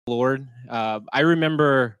Lord. I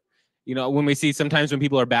remember, when we see sometimes when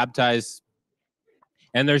people are baptized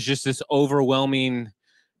and there's just this overwhelming,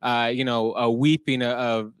 a weeping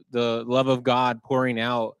of the love of God pouring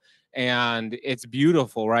out. And it's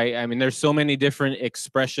beautiful, right? I mean, there's so many different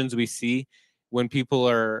expressions we see when people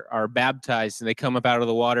are baptized and they come up out of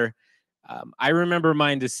the water. I remember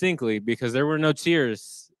mine distinctly because there were no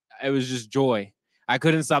tears. It was just joy. I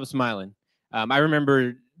couldn't stop smiling. I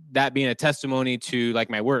remember that being a testimony to like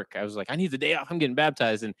my work. I was like, I need the day off. I'm getting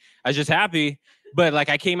baptized. And I was just happy. But like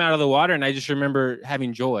I came out of the water and I just remember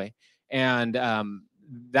having joy. And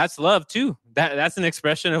that's love too. That's an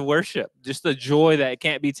expression of worship, just the joy that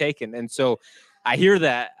can't be taken. And so I hear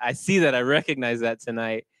that, I see that, I recognize that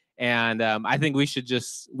tonight. And I think we should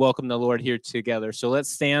just welcome the Lord here together. So let's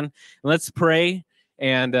stand, and let's pray,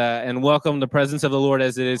 and welcome the presence of the Lord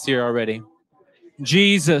as it is here already.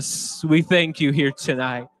 Jesus, we thank you here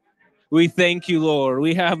tonight. We thank you, Lord.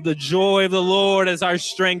 We have the joy of the Lord as our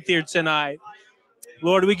strength here tonight.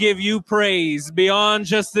 Lord, we give you praise beyond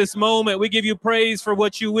just this moment. We give you praise for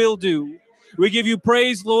what you will do. We give you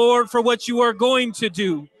praise, Lord, for what you are going to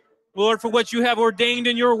do. Lord, for what you have ordained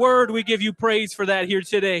in your word, we give you praise for that here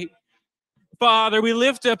today. Father, we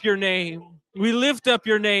lift up your name. We lift up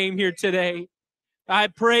your name here today. I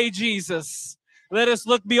pray, Jesus, let us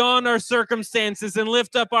look beyond our circumstances and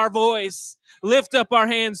lift up our voice, lift up our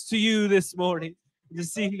hands to you this morning,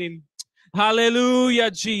 this evening. Hallelujah,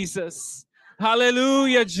 Jesus.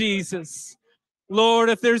 Hallelujah, Jesus. Lord,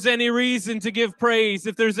 if there's any reason to give praise,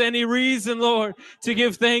 if there's any reason, Lord, to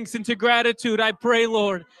give thanks and to gratitude, I pray,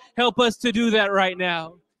 Lord, help us to do that right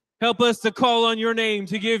now. Help us to call on your name,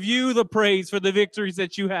 to give you the praise for the victories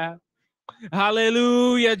that you have.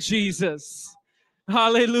 Hallelujah, Jesus.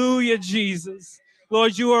 Hallelujah, Jesus.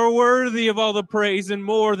 Lord, you are worthy of all the praise and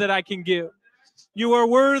more that I can give. You are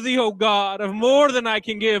worthy, oh God, of more than I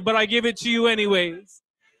can give, but I give it to you anyways.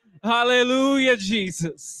 Hallelujah,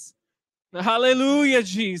 Jesus. Hallelujah,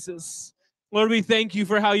 Jesus. Lord, we thank you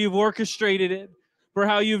for how you've orchestrated it, for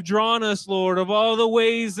how you've drawn us, Lord, of all the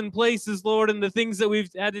ways and places, Lord, and the things that we've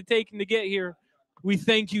had to take to get here. We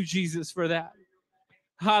thank you, Jesus, for that.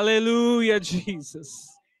 Hallelujah, Jesus.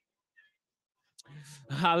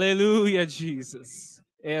 Hallelujah, Jesus.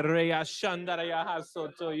 Ereya shandaraya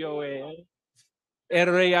hasotoyoe.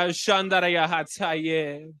 Ereya shandaraya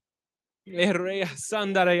hataye. Ereya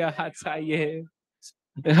sandaraya hataye.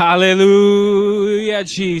 Hallelujah,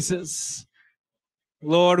 Jesus.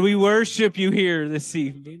 Lord, we worship you here this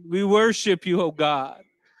evening. We worship you, oh God.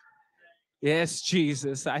 Yes,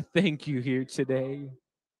 Jesus, I thank you here today.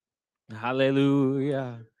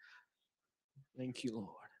 Hallelujah. Thank you, Lord.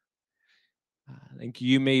 Thank you.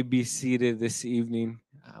 You may be seated this evening.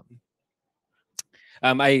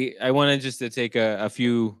 I wanted just to take a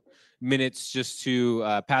few minutes just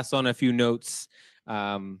to pass on a few notes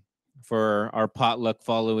for our potluck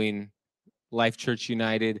following Life Church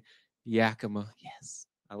United Yakima. Yes,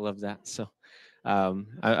 I love that. So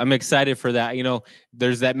I'm excited for that.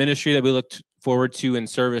 There's that ministry that we look forward to in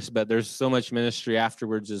service, but there's so much ministry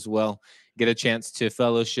afterwards as well. Get a chance to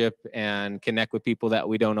fellowship and connect with people that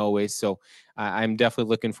we don't always. So I'm definitely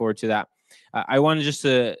looking forward to that. I wanted just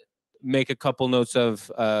to make a couple notes of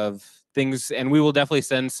things, and we will definitely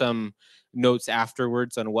send some notes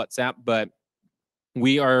afterwards on WhatsApp, but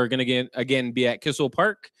we are going to again be at Kissel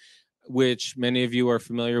Park, which many of you are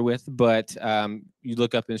familiar with, but you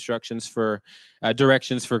look up instructions for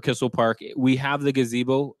directions for Kissel Park. We have the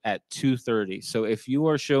gazebo at 2:30. So if you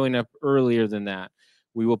are showing up earlier than that,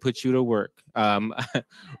 we will put you to work.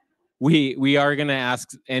 We are going to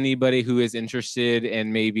ask anybody who is interested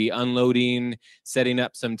in maybe unloading, setting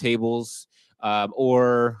up some tables,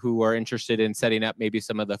 or who are interested in setting up maybe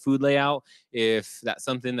some of the food layout. If that's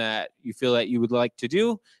something that you feel that you would like to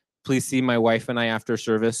do, please see my wife and I after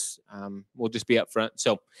service. We'll just be up front.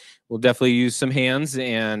 So we'll definitely use some hands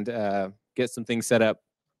and get some things set up.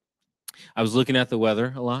 I was looking at the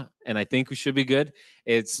weather a lot, and I think we should be good.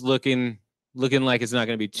 It's looking like it's not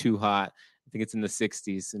going to be too hot. I think it's in the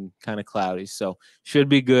 60s and kind of cloudy, so should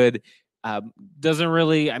be good. Doesn't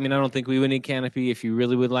really, I don't think we would need canopy. If you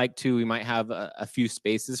really would like to, we might have a few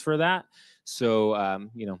spaces for that. So,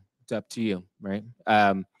 it's up to you, right?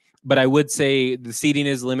 But I would say the seating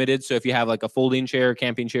is limited. So if you have like a folding chair,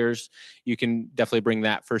 camping chairs, you can definitely bring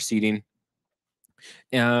that for seating.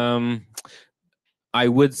 I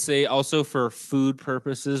would say also for food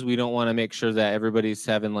purposes, we don't want to make sure that everybody's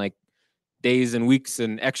having like days and weeks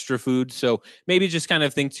and extra food. So maybe just kind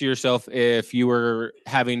of think to yourself, if you were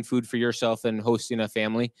having food for yourself and hosting a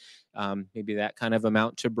family, maybe that kind of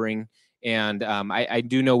amount to bring. And I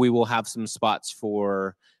do know we will have some spots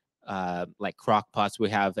for like crock pots. We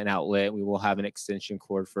have an outlet. We will have an extension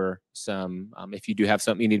cord for some. If you do have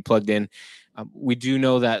something you need plugged in, we do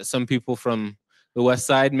know that some people from the west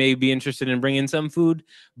side may be interested in bringing some food,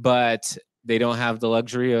 but they don't have the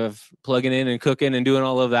luxury of plugging in and cooking and doing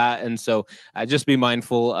all of that. And so just be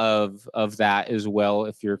mindful of that as well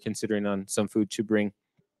if you're considering on some food to bring.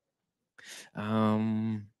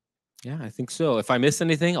 Yeah, I think so. If I miss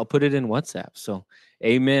anything, I'll put it in WhatsApp. So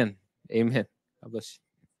amen. Amen. God bless you.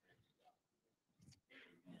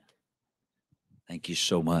 Thank you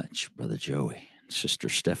so much, Brother Joey, Sister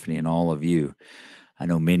Stephanie, and all of you. I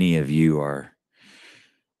know many of you are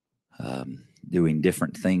doing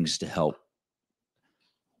different things to help.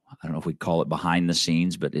 I don't know if we call it behind the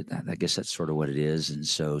scenes, but I guess that's sort of what it is. And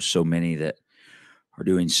so many that are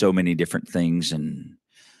doing so many different things. And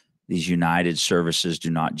these united services do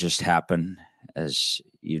not just happen, as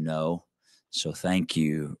you know. So thank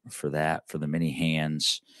you for that, for the many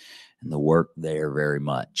hands and the work there very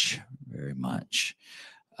much, very much.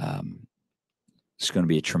 It's going to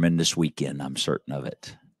be a tremendous weekend. I'm certain of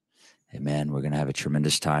it. Amen. We're going to have a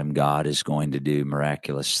tremendous time. God is going to do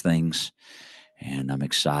miraculous things, and I'm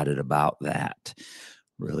excited about that.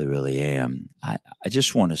 Really, really am. I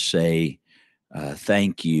just want to say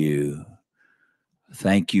thank you.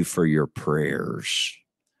 Thank you for your prayers.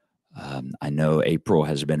 I know April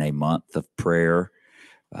has been a month of prayer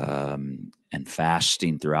and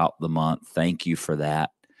fasting throughout the month. Thank you for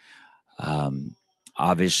that.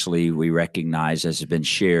 Obviously, we recognize, as has been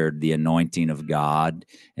shared, the anointing of God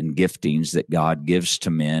and giftings that God gives to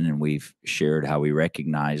men. And we've shared how we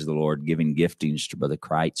recognize the Lord giving giftings to Brother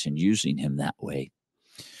Kreitz and using him that way.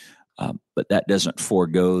 But that doesn't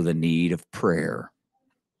forego the need of prayer.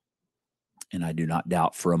 And I do not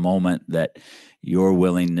doubt for a moment that your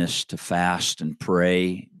willingness to fast and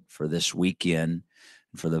pray for this weekend,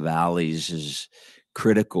 for the valleys, is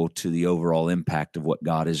critical to the overall impact of what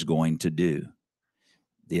God is going to do.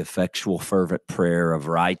 The effectual, fervent prayer of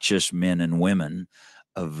righteous men and women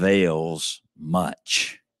avails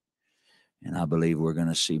much. And I believe we're going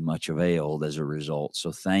to see much availed as a result.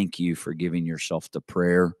 So thank you for giving yourself to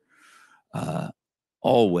prayer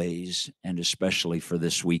always, and especially for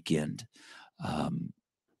this weekend.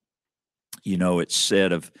 It's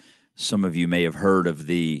said of, some of you may have heard of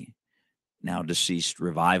the now deceased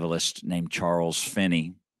revivalist named Charles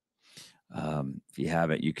Finney. If you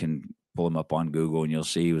haven't, you can pull him up on Google and you'll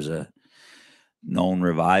see he was a known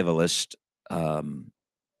revivalist. And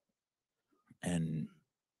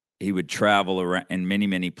he would travel around in many,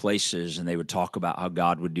 many places, and they would talk about how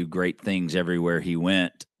God would do great things everywhere he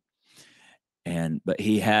went. But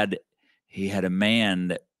he had a man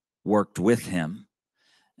that worked with him,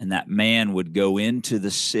 and that man would go into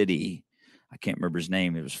the city. I can't remember his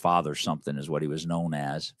name. It was Father something is what he was known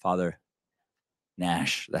as. Father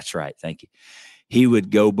Nash. That's right. Thank you. He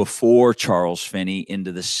would go before Charles Finney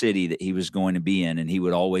into the city that he was going to be in, and he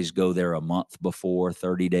would always go there a month before,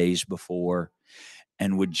 30 days before,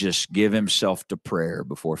 and would just give himself to prayer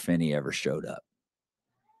before Finney ever showed up.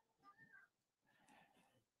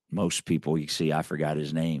 Most people, you see, I forgot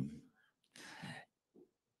his name.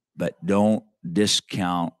 But don't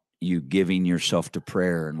discount you giving yourself to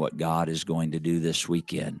prayer and what God is going to do this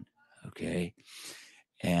weekend, okay?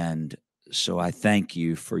 And so I thank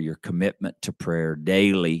you for your commitment to prayer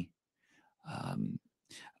daily.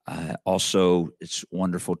 Also, it's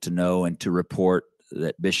wonderful to know and to report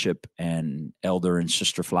that Bishop and Elder and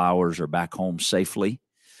Sister Flowers are back home safely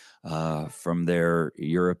from their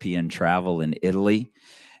European travel in Italy.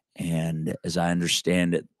 And as I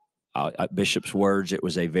understand it, Bishop's words, it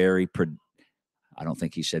was a very, I don't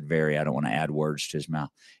think he said very, I don't want to add words to his mouth.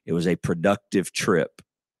 It was a productive trip.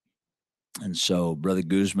 And so Brother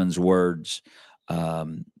Guzman's words,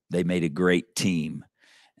 they made a great team.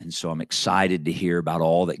 And so I'm excited to hear about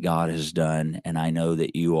all that God has done. And I know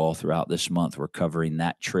that you all throughout this month were covering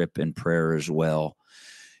that trip in prayer as well.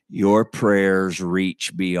 Your prayers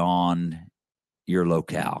reach beyond your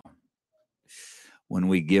locale. When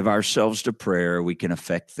we give ourselves to prayer, we can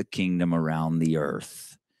affect the kingdom around the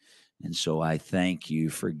earth. And so I thank you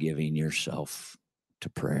for giving yourself to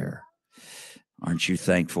prayer. Aren't you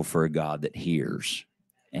thankful for a God that hears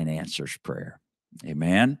and answers prayer?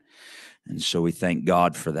 Amen. And so we thank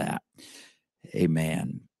God for that.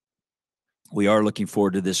 Amen. We are looking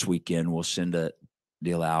forward to this weekend. We'll send a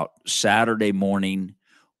deal out. Saturday morning,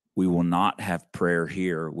 we will not have prayer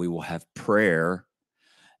here. We will have prayer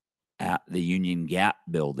at the Union Gap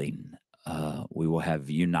building. We will have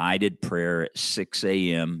united prayer at 6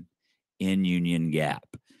 a.m. in Union Gap.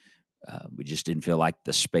 We just didn't feel like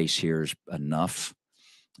the space here is enough.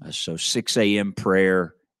 So 6 a.m.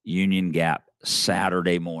 prayer, Union Gap,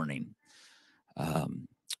 Saturday morning.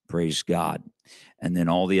 Praise God. And then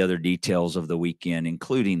all the other details of the weekend,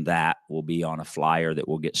 including that, will be on a flyer that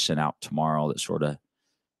will get sent out tomorrow that sort of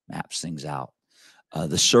maps things out.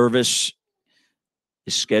 The service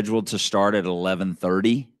is scheduled to start at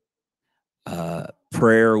 11:30.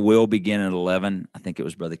 Prayer will begin at 11. I think it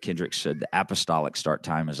was Brother Kendrick said the apostolic start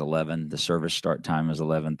time is 11. The service start time is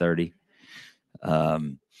 11:30.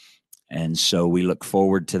 And so we look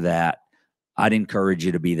forward to that. I'd encourage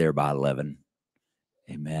you to be there by 11.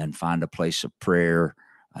 Amen. Find a place of prayer.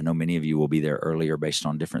 I know many of you will be there earlier based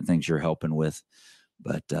on different things you're helping with,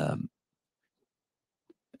 but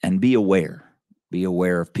and be aware. Be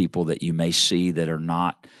aware of people that you may see that are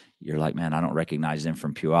not. You're like, man, I don't recognize them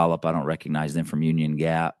from Puyallup. I don't recognize them from Union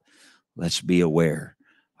Gap. Let's be aware.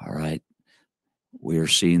 All right. We are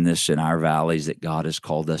seeing this in our valleys that God has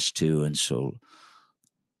called us to. And so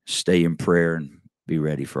stay in prayer and be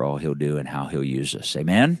ready for all he'll do and how he'll use us.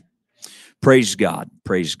 Amen. Praise God.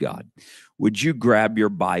 Praise God. Would you grab your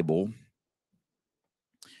Bible?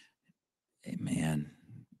 Amen.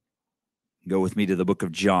 Go with me to the book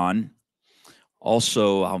of John.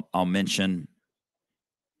 Also, I'll mention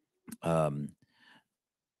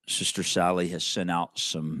Sister Sally has sent out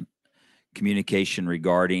some communication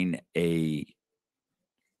regarding a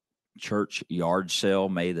church yard sale,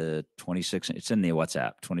 May the 26th. It's in the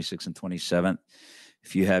WhatsApp, 26th and 27th.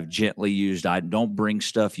 If you have gently used items, don't bring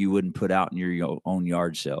stuff you wouldn't put out in your own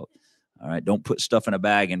yard sale. All right. Don't put stuff in a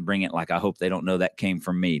bag and bring it like, I hope they don't know that came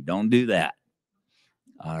from me. Don't do that.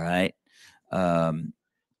 All right.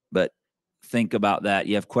 But think about that.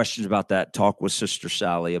 You have questions about that, talk with Sister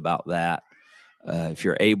Sally about that. If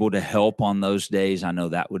you're able to help on those days, I know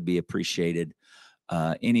that would be appreciated.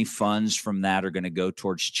 Any funds from that are going to go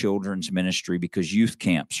towards children's ministry because youth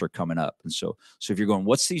camps are coming up. And so if you're going,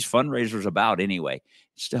 what's these fundraisers about anyway?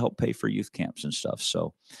 It's to help pay for youth camps and stuff.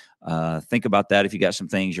 So think about that. If you got some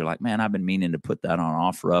things you're like, man, I've been meaning to put that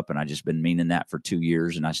on OfferUp and I just been meaning that for 2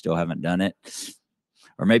 years and I still haven't done it.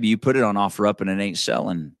 Or maybe you put it on OfferUp and it ain't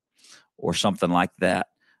selling or something like that.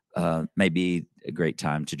 Maybe a great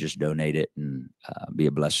time to just donate it and be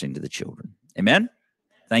a blessing to the children. Amen.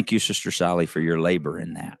 Thank you, Sister Sally, for your labor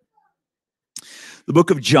in that. The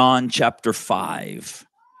book of John, chapter 5.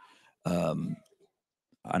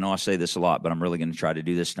 I know I say this a lot, but I'm really going to try to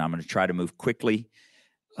do this, and I'm going to try to move quickly.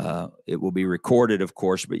 It will be recorded, of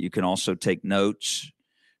course, but you can also take notes.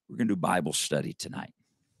 We're going to do Bible study tonight.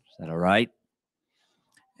 Is that all right?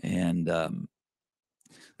 And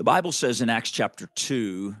the Bible says in Acts chapter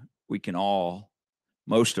 2, we can all,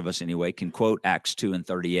 most of us anyway, can quote Acts 2 and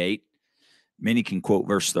 38. Many can quote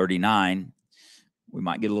verse 39. We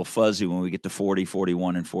might get a little fuzzy when we get to 40,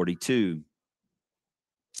 41, and 42.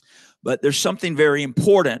 But there's something very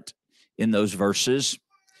important in those verses.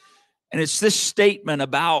 And it's this statement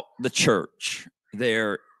about the church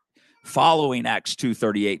there following Acts 2,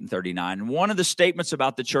 38 and 39. And one of the statements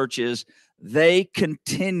about the church is they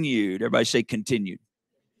continued. Everybody say continued.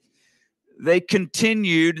 They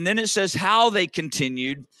continued. And then it says how they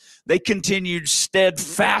continued. They continued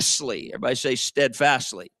steadfastly. Everybody say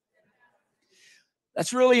steadfastly.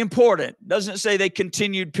 That's really important. Doesn't say they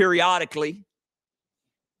continued periodically.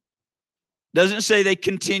 Doesn't say they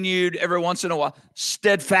continued every once in a while.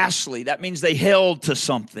 Steadfastly. That means they held to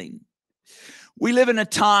something. We live in a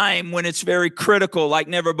time when it's very critical, like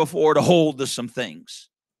never before, to hold to some things.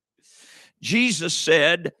 Jesus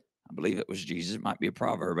said, I believe it was Jesus, it might be a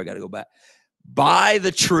proverb, I got to go back. Buy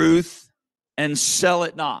the truth and sell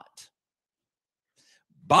it not.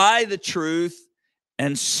 Buy the truth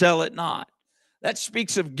and sell it not. That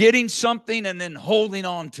speaks of getting something and then holding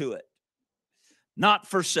on to it. Not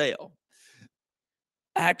for sale.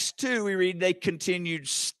 Acts 2, we read they continued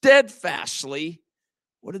steadfastly.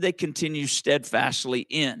 What did they continue steadfastly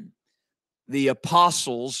in? The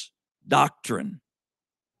apostles' doctrine.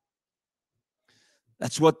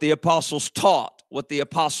 That's what the apostles taught, what the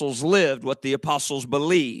apostles lived, what the apostles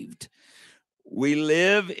believed. We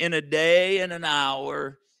live in a day and an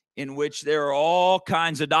hour in which there are all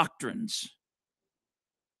kinds of doctrines.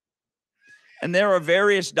 And there are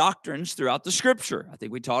various doctrines throughout the scripture. I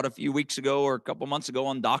think we taught a few weeks ago or a couple months ago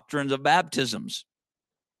on doctrines of baptisms.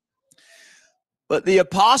 But the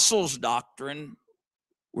apostles' doctrine,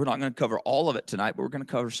 we're not going to cover all of it tonight, but we're going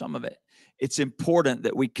to cover some of it. It's important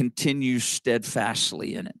that we continue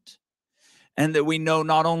steadfastly in it. And that we know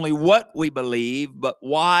not only what we believe, but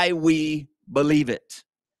why we believe it.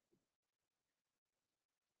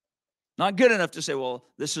 Not good enough to say, well,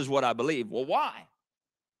 this is what I believe. Well, why?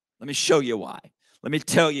 Let me show you why. Let me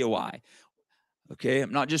tell you why. Okay,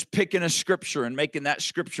 I'm not just picking a scripture and making that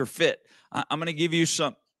scripture fit. I'm going to give you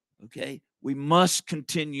some, okay, We must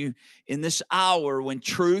continue in this hour when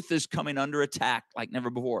truth is coming under attack like never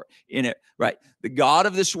before. In it, right? The God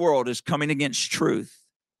of this world is coming against truth.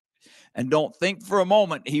 And don't think for a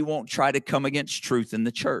moment he won't try to come against truth in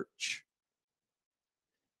the church.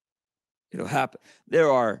 It'll happen.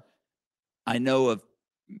 I know of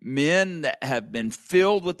men that have been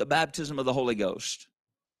filled with the baptism of the Holy Ghost,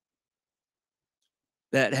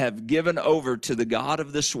 that have given over to the God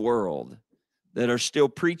of this world, that are still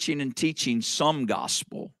preaching and teaching some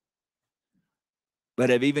gospel, but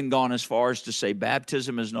have even gone as far as to say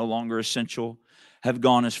baptism is no longer essential, have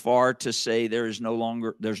gone as far to say there's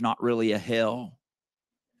not really a hell.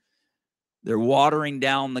 They're watering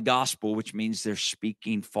down the gospel, which means they're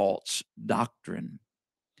speaking false doctrine.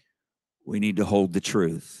 We need to hold the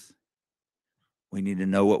truth. We need to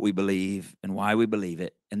know what we believe and why we believe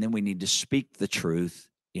it, and then we need to speak the truth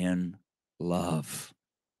in love.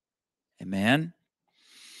 Amen.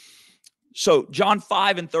 So John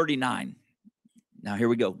 5:39. Now here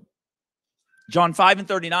we go. John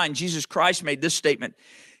 5:39, Jesus Christ made this statement.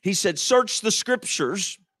 He said, search the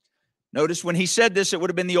scriptures. Notice when he said this, it would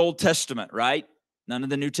have been the Old Testament, right? None of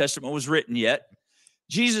the New Testament was written yet.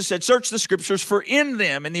 Jesus said, search the scriptures, for in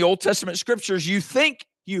them, in the Old Testament scriptures, you think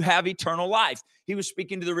you have eternal life. He was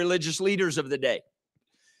speaking to the religious leaders of the day.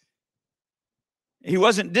 He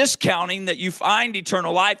wasn't discounting that you find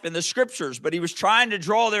eternal life in the scriptures, but he was trying to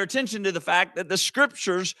draw their attention to the fact that the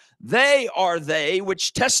scriptures, they are they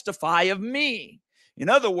which testify of me. In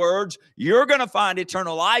other words, you're going to find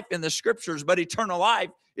eternal life in the scriptures, but eternal life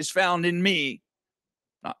is found in me.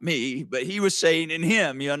 Not me, but he was saying in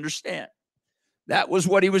him, you understand? That was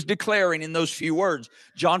what he was declaring in those few words.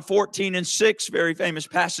 John 14:6, very famous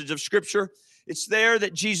passage of scripture. It's there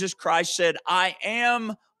that Jesus Christ said, I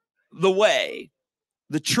am the way,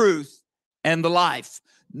 the truth, and the life.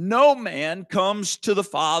 No man comes to the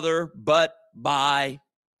Father but by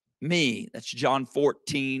me. That's John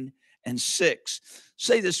 14:6.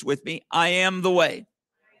 Say this with me. I am the way.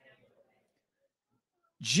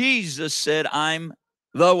 Jesus said, I'm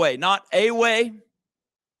the way. Not a way,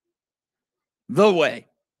 the way.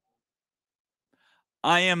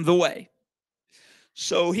 I am the way.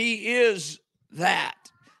 So he is that.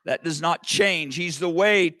 That does not change. He's the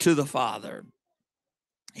way to the Father.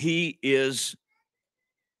 He is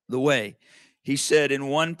the way. He said in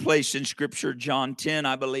one place in Scripture, John 10,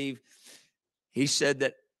 I believe, he said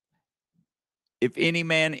that if any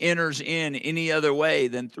man enters in any other way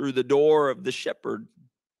than through the door of the shepherd,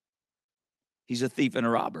 he's a thief and a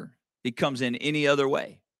robber. He comes in any other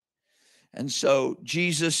way. And so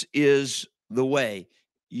Jesus is the way.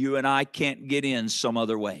 You and I can't get in some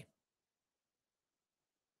other way.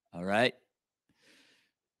 All right?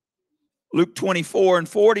 Luke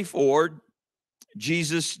 24:44,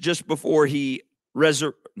 Jesus, just before he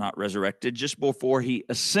just before he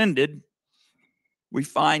ascended, we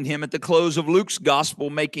find him at the close of Luke's gospel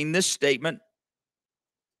making this statement.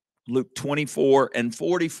 Luke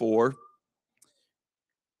 24:44.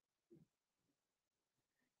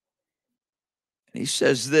 And he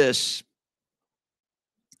says this.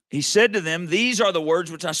 He said to them, these are the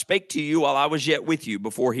words which I spake to you while I was yet with you,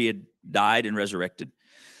 before he had died and resurrected,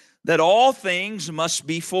 that all things must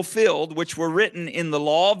be fulfilled, which were written in the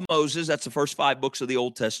law of Moses, that's the first 5 books of the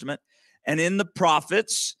Old Testament, and in the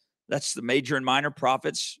prophets, that's the major and minor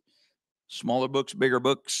prophets, smaller books, bigger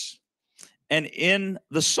books, and in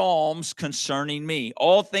the Psalms concerning me.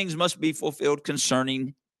 All things must be fulfilled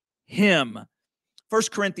concerning him. 1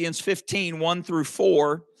 Corinthians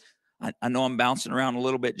 15:1-4. I know I'm bouncing around a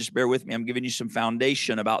little bit. Just bear with me. I'm giving you some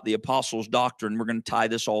foundation about the apostles' doctrine. We're going to tie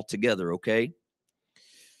this all together, okay?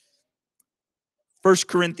 1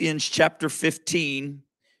 Corinthians chapter 15,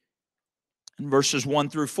 and verses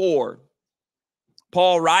 1-4.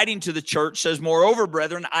 Paul, writing to the church, says, moreover,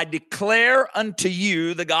 brethren, I declare unto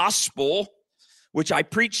you the gospel which I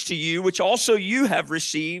preached to you, which also you have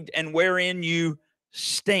received, and wherein you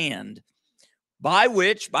stand. By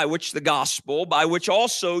which the gospel, by which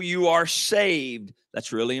also you are saved.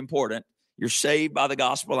 That's really important. You're saved by the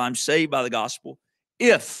gospel. I'm saved by the gospel.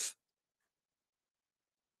 If.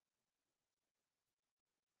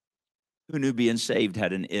 Who knew being saved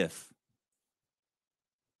had an if?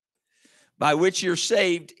 By which you're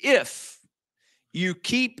saved if you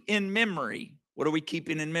keep in memory. What are we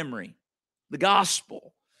keeping in memory? The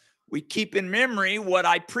gospel. We keep in memory what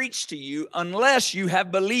I preached to you, unless you have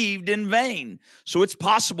believed in vain. So it's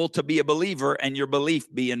possible to be a believer and your belief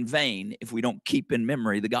be in vain if we don't keep in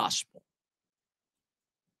memory the gospel.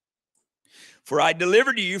 For I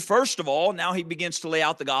delivered to you, first of all, now he begins to lay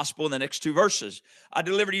out the gospel in the next two verses. I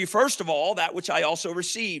delivered to you, first of all, that which I also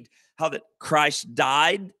received, how that Christ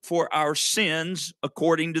died for our sins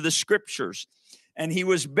according to the scriptures, and he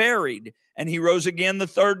was buried, and he rose again the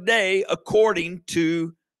third day according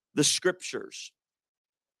to the scriptures.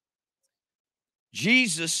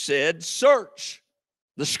 Jesus said, search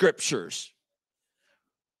the scriptures,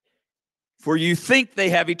 for you think they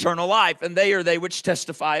have eternal life, and they are they which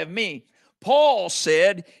testify of me. Paul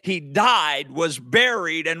said he died, was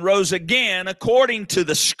buried, and rose again according to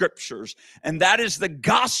the scriptures. And that is the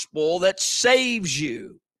gospel that saves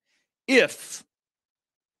you if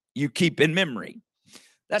you keep in memory.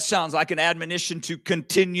 That sounds like an admonition to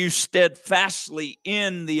continue steadfastly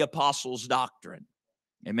in the apostles' doctrine.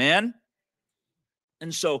 Amen?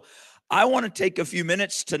 And so I want to take a few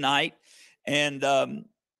minutes tonight, and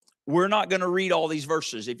we're not going to read all these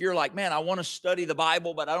verses. If you're like, man, I want to study the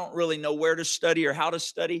Bible, but I don't really know where to study or how to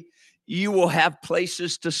study, you will have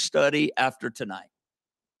places to study after tonight.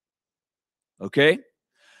 Okay?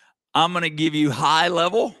 I'm going to give you high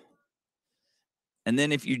level. And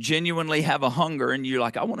then if you genuinely have a hunger and you're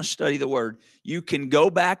like, I want to study the word, you can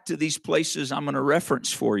go back to these places I'm going to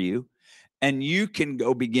reference for you, and you can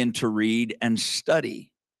go begin to read and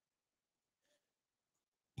study.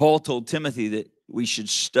 Paul told Timothy that we should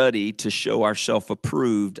study to show ourselves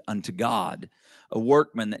approved unto God, a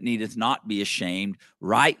workman that needeth not be ashamed,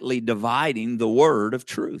 rightly dividing the word of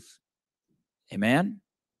truth. Amen?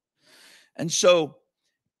 And so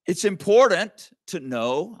it's important to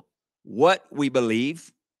know what we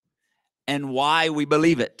believe and why we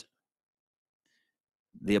believe it.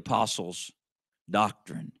 The apostles'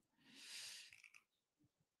 doctrine.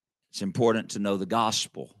 It's important to know the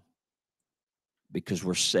gospel because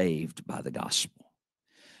we're saved by the gospel.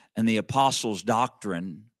 And the apostles'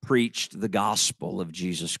 doctrine preached the gospel of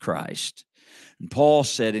Jesus Christ. And Paul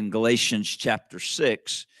said in Galatians chapter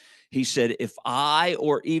 6, he said, if I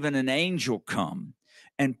or even an angel come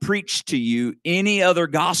and preach to you any other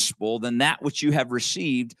gospel than that which you have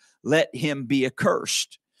received, let him be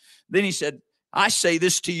accursed. Then he said, I say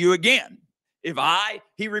this to you again.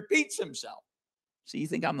 He repeats himself. So you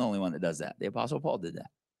think I'm the only one that does that? The apostle Paul did that.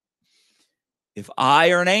 If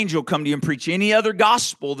I or an angel come to you and preach any other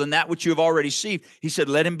gospel than that which you have already received, he said,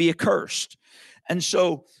 let him be accursed. And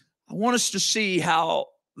so I want us to see how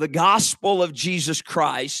the gospel of Jesus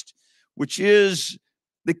Christ, which is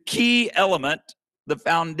the key element, the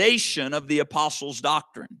foundation of the apostles'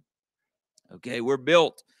 doctrine. Okay, we're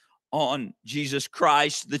built on Jesus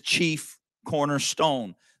Christ, the chief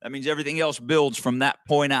cornerstone. That means everything else builds from that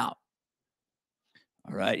point out.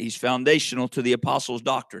 All right, he's foundational to the apostles'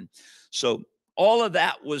 doctrine. So all of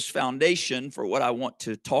that was foundation for what I want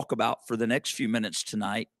to talk about for the next few minutes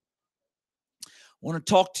tonight. I want to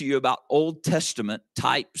talk to you about Old Testament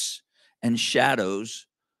types and shadows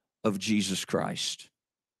of Jesus Christ.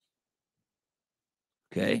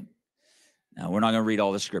 Okay? Now, we're not going to read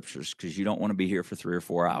all the scriptures because you don't want to be here for 3 or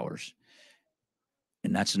 4 hours.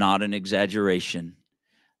 And that's not an exaggeration.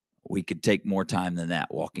 We could take more time than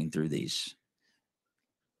that walking through these.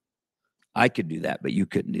 I could do that, but you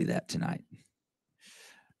couldn't do that tonight.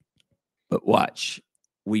 But watch,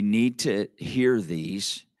 we need to hear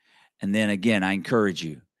these. And then again, I encourage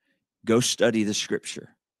you, go study the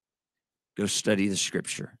scripture. Go study the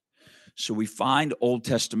scripture. So we find Old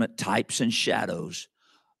Testament types and shadows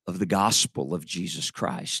of the gospel of Jesus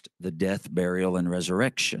Christ, the death, burial, and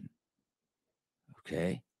resurrection.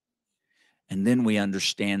 Okay? And then we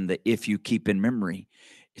understand that if you keep in memory,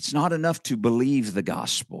 it's not enough to believe the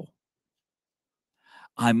gospel.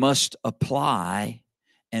 I must apply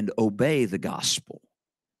and obey the gospel.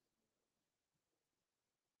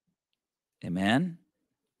 Amen?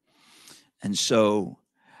 And so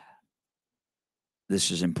this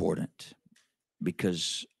is important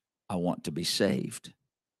because I want to be saved.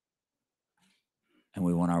 And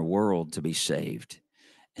we want our world to be saved.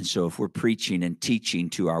 And so if we're preaching and teaching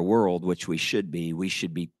to our world, which we should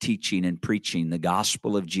be teaching and preaching the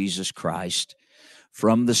gospel of Jesus Christ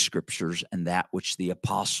from the scriptures and that which the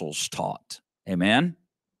apostles taught. Amen?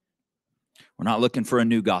 We're not looking for a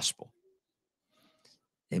new gospel.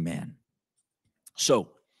 Amen. So,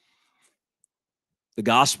 the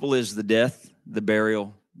gospel is the death, the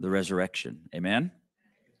burial, the resurrection. Amen?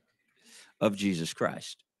 Of Jesus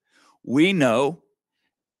Christ. We know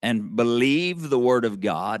and believe the word of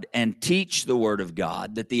God and teach the word of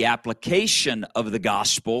God that the application of the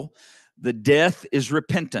gospel, the death is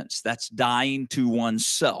repentance. That's dying to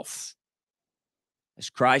oneself. As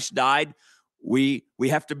Christ died, we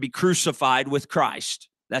have to be crucified with Christ.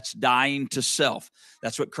 That's dying to self.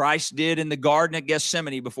 That's what Christ did in the Garden of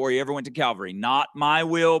Gethsemane before he ever went to Calvary. Not my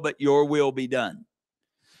will, but your will be done.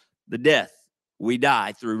 The death, we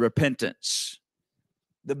die through repentance.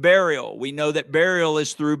 The burial, we know that burial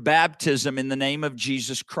is through baptism in the name of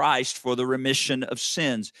Jesus Christ for the remission of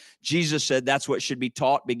sins. Jesus said that's what should be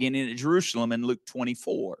taught beginning at Jerusalem in Luke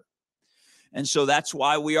 24. And so that's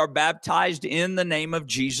why we are baptized in the name of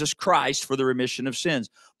Jesus Christ for the remission of sins.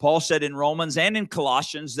 Paul said in Romans and in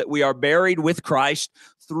Colossians that we are buried with Christ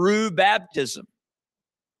through baptism,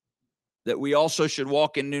 that we also should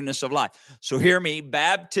walk in newness of life. So hear me,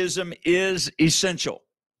 baptism is essential.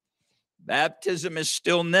 Baptism is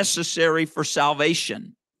still necessary for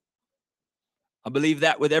salvation. I believe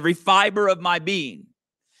that with every fiber of my being.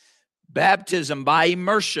 Baptism by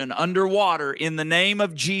immersion underwater in the name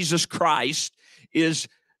of Jesus Christ is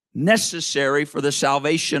necessary for the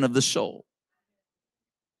salvation of the soul.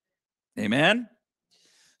 Amen?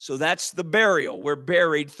 So that's the burial. We're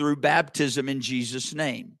buried through baptism in Jesus'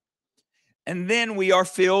 name. And then we are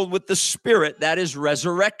filled with the Spirit. That is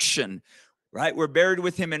resurrection, right? We're buried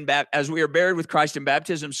with him as we are buried with Christ in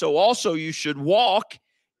baptism. So also you should walk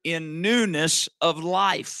in newness of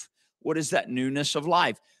life. What is that newness of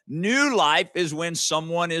life? New life is when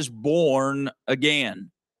someone is born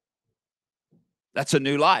again. That's a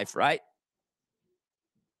new life, right?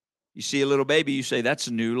 You see a little baby, you say, that's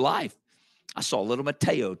a new life. I saw little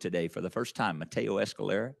Mateo today for the first time, Mateo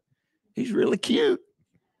Escalera. He's really cute.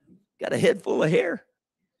 Got a head full of hair.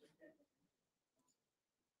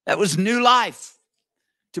 That was new life.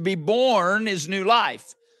 To be born is new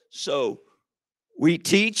life. So we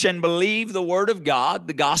teach and believe the word of God,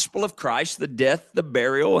 the gospel of Christ, the death, the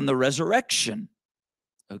burial, and the resurrection.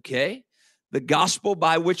 Okay? The gospel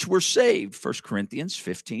by which we're saved, 1 Corinthians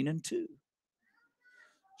 15:2.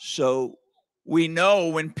 So we know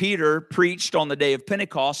when Peter preached on the day of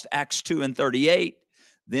Pentecost, Acts 2:38,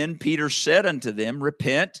 then Peter said unto them,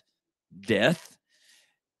 repent, death,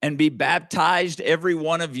 and be baptized every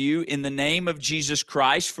one of you in the name of Jesus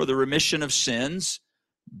Christ for the remission of sins,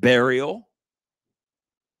 burial,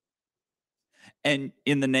 and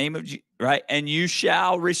in the name of, right? And you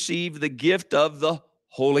shall receive the gift of the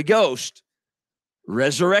Holy Ghost,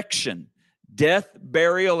 resurrection, death,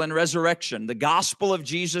 burial, and resurrection. The gospel of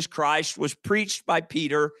Jesus Christ was preached by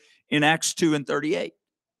Peter in Acts 2:38.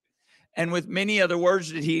 And with many other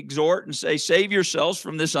words did he exhort and say, save yourselves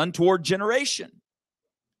from this untoward generation.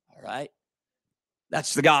 All right?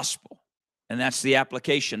 That's the gospel. And that's the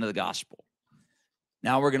application of the gospel.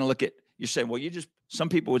 Now we're going to look at, you're saying, well, some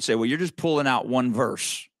people would say, well, you're just pulling out one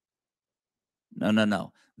verse.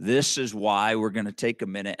 No. This is why we're going to take a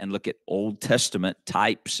minute and look at Old Testament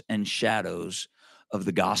types and shadows of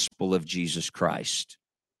the gospel of Jesus Christ.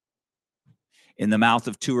 In the mouth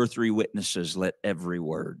of 2 or 3 witnesses, let every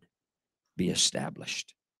word be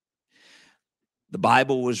established. The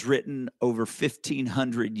Bible was written over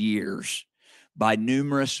 1,500 years by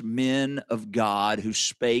numerous men of God who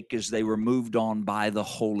spake as they were moved on by the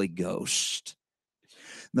Holy Ghost.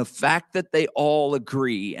 The fact that they all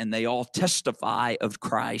agree and they all testify of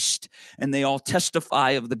Christ and they all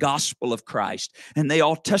testify of the gospel of Christ and they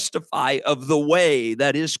all testify of the way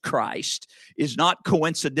that is Christ is not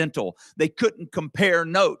coincidental. They couldn't compare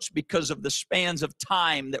notes because of the spans of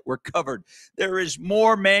time that were covered. There is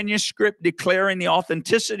more manuscript declaring the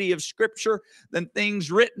authenticity of Scripture than things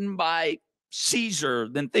written by Caesar,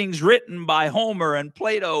 than things written by Homer and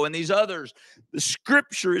Plato and these others. The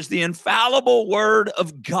Scripture is the infallible word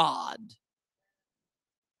of God.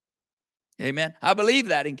 Amen. I believe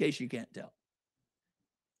that, in case you can't tell.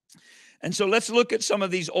 And so let's look at some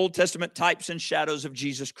of these Old Testament types and shadows of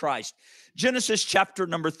Jesus Christ. Genesis chapter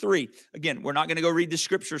number 3. Again, we're not going to go read the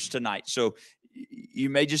scriptures tonight. So you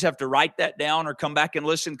may just have to write that down or come back and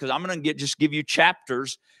listen, because I'm going to just give you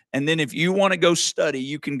chapters. And then if you want to go study,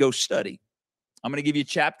 you can go study. I'm going to give you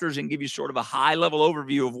chapters and give you sort of a high-level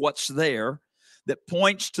overview of what's there that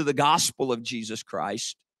points to the gospel of Jesus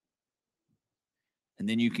Christ. And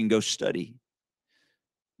then you can go study.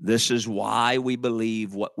 This is why we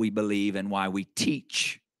believe what we believe and why we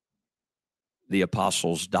teach the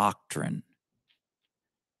apostles' doctrine.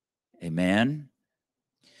 Amen?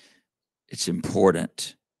 It's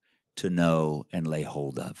important to know and lay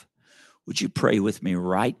hold of. Would you pray with me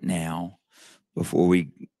right now before we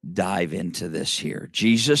dive into this here?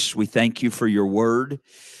 Jesus, we thank you for your word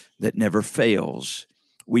that never fails.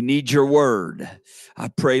 We need your word. I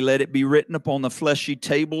pray, let it be written upon the fleshy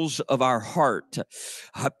tables of our heart.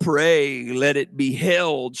 I pray, let it be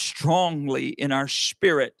held strongly in our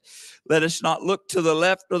spirit. Let us not look to the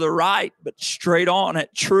left or the right, but straight on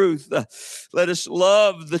at truth. Let us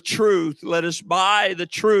love the truth. Let us buy the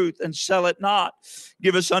truth and sell it not.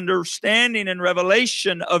 Give us understanding and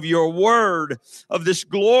revelation of your word, of this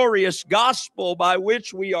glorious gospel by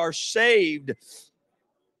which we are saved.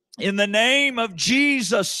 In the name of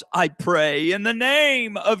Jesus, I pray. In the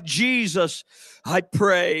name of Jesus, I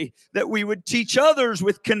pray that we would teach others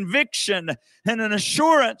with conviction and an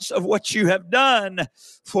assurance of what you have done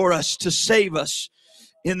for us to save us.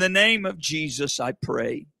 In the name of Jesus, I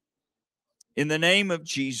pray. In the name of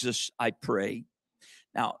Jesus, I pray.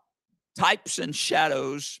 Now, types and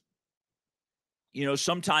shadows,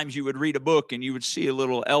 sometimes you would read a book and you would see a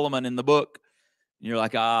little element in the book, and you're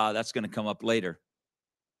like, that's going to come up later.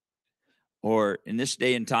 Or in this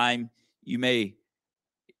day and time, you may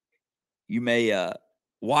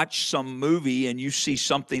watch some movie and you see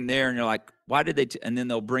something there and you're like, why did they? And then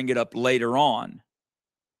they'll bring it up later on.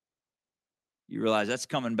 You realize that's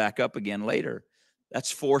coming back up again later.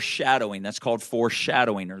 That's foreshadowing. That's called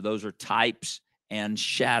foreshadowing, or those are types and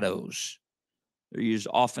shadows. They're used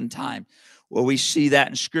oftentimes. Well, we see that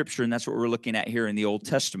in Scripture, and that's what we're looking at here in the Old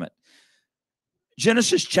Testament.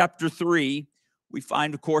 Genesis chapter 3. We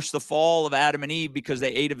find, of course, the fall of Adam and Eve because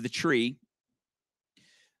they ate of the tree.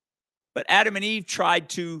 But Adam and Eve tried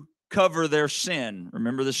to cover their sin.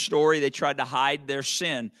 Remember the story? They tried to hide their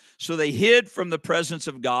sin. So they hid from the presence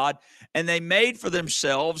of God, and they made for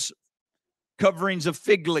themselves coverings of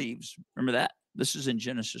fig leaves. Remember that? This is in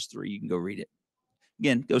Genesis 3. You can go read it.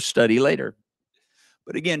 Again, go study later.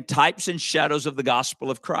 But again, types and shadows of the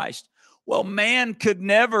gospel of Christ. Well, man could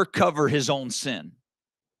never cover his own sin.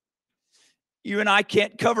 You and I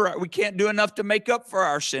can't we can't do enough to make up for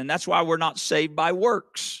our sin. That's why we're not saved by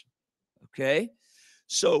works. Okay?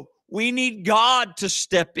 So we need God to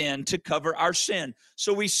step in to cover our sin.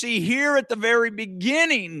 So we see here at the very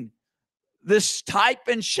beginning this type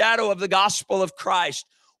and shadow of the gospel of Christ,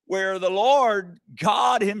 where the Lord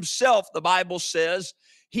God himself, the Bible says,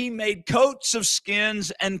 he made coats of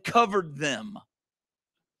skins and covered them.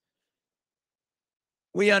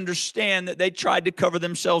 We understand that they tried to cover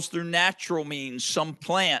themselves through natural means, some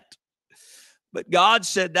plant. But God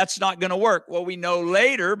said that's not going to work. Well, we know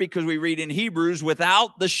later, because we read in Hebrews,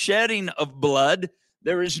 without the shedding of blood,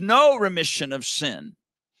 there is no remission of sin.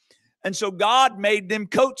 And so God made them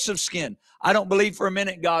coats of skin. I don't believe for a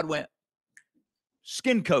minute God went,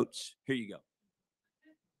 skin coats, here you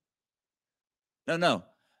go. No.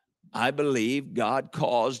 I believe God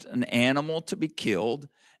caused an animal to be killed,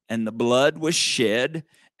 and the blood was shed,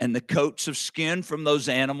 and the coats of skin from those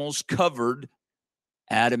animals covered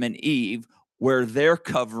Adam and Eve where their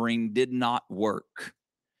covering did not work.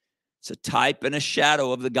 It's a type and a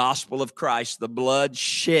shadow of the gospel of Christ, the blood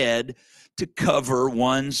shed to cover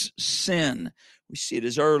one's sin. We see it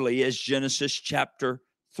as early as Genesis chapter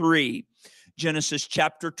 3. Genesis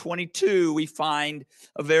chapter 22, we find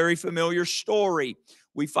a very familiar story.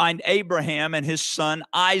 We find Abraham and his son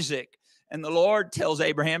Isaac. And the Lord tells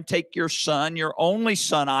Abraham, take your son, your only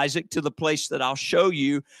son Isaac, to the place that I'll show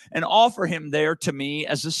you and offer him there to me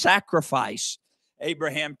as a sacrifice.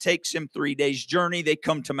 Abraham takes him 3 days' journey. They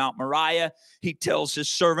come to Mount Moriah. He tells his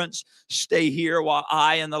servants, stay here while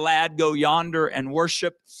I and the lad go yonder and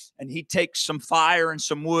worship. And he takes some fire and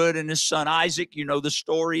some wood and his son Isaac. You know the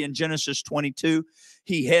story in Genesis 22.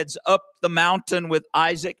 He heads up the mountain with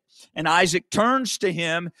Isaac, and Isaac turns to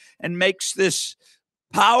him and makes this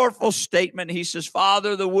powerful statement. He says,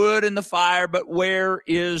 Father, the wood and the fire, but where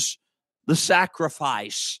is the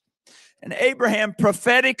sacrifice? And Abraham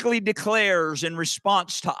prophetically declares in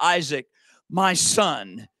response to Isaac, my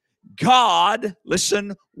son, God,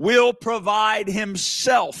 listen, will provide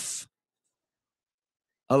himself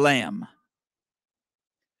a lamb.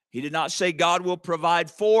 He did not say God will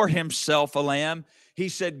provide for himself a lamb. He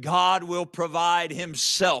said God will provide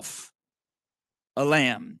himself a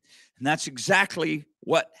lamb. And that's exactly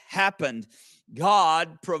what happened.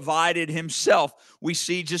 God provided himself. We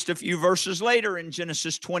see just a few verses later in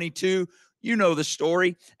Genesis 22, you know the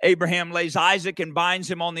story. Abraham lays Isaac and binds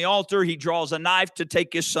him on the altar. He draws a knife to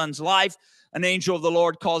take his son's life. An angel of the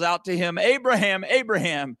Lord calls out to him, Abraham,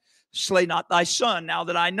 Abraham, slay not thy son, now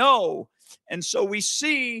that I know. And so we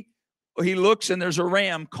see, he looks and there's a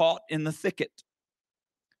ram caught in the thicket.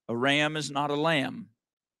 A ram is not a lamb.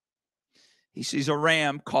 He sees a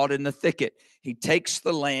ram caught in the thicket. He takes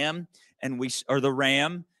the ram, the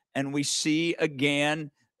ram, and we see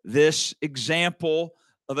again this example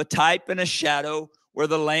of a type and a shadow where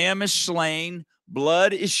the lamb is slain,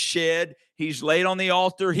 Blood is shed. He's laid on the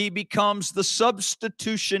altar. He becomes the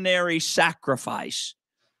substitutionary sacrifice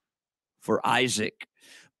for Isaac.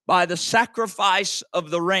 By the sacrifice of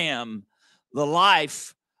the ram, the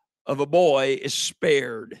life of a boy is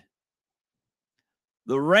spared.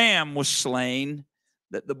 The ram was slain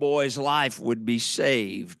that the boy's life would be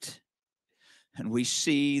saved. And we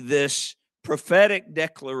see this prophetic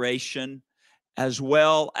declaration as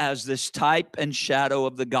well as this type and shadow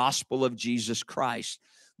of the gospel of Jesus Christ.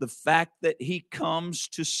 The fact that he comes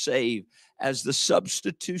to save as the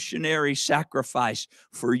substitutionary sacrifice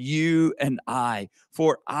for you and I,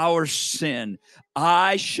 for our sin.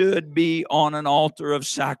 I should be on an altar of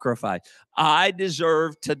sacrifice. I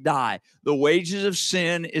deserve to die. The wages of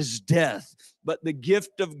sin is death, but the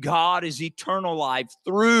gift of God is eternal life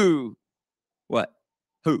through what?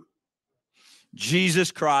 Who?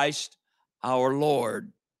 Jesus Christ, our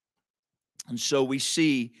Lord. And so we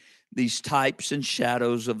see these types and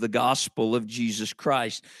shadows of the gospel of Jesus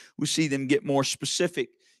Christ. We see them get more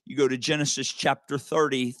specific. You go to Genesis chapter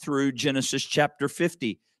 30 through Genesis chapter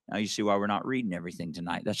 50. Now you see why we're not reading everything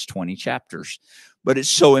tonight. That's 20 chapters. But it's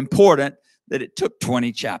so important that it took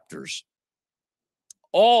 20 chapters.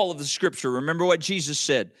 All of the scripture, remember what Jesus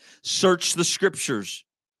said, search the scriptures.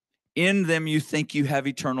 In them you think you have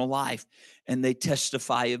eternal life, and they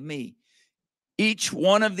testify of me. Each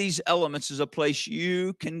one of these elements is a place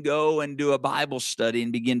you can go and do a Bible study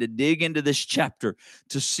and begin to dig into this chapter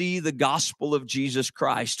to see the gospel of Jesus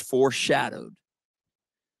Christ foreshadowed.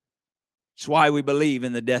 It's why we believe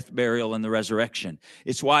in the death, burial, and the resurrection.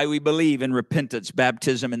 It's why we believe in repentance,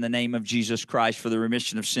 baptism in the name of Jesus Christ for the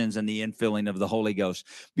remission of sins and the infilling of the Holy Ghost,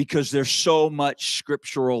 because there's so much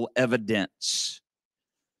scriptural evidence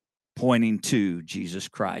pointing to Jesus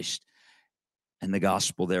Christ and the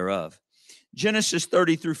gospel thereof. Genesis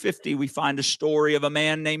 30 through 50, we find a story of a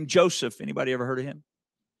man named Joseph. Anybody ever heard of him?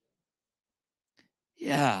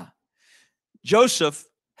 Yeah. Joseph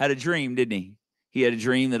had a dream, didn't he? He had a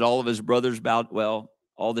dream that all of his brothers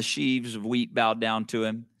all the sheaves of wheat bowed down to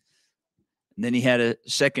him. And then he had a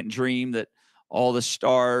second dream that all the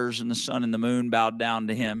stars and the sun and the moon bowed down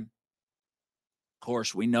to him. Of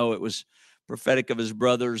course, we know it was prophetic of his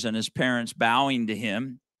brothers and his parents bowing to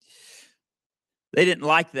him. They didn't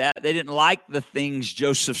like that. They didn't like the things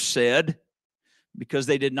Joseph said because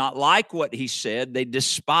they did not like what he said. They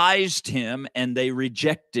despised him and they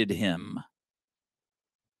rejected him.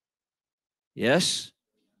 Yes?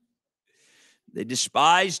 They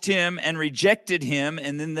despised him and rejected him,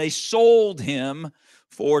 and then they sold him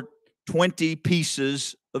for 20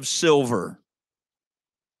 pieces of silver.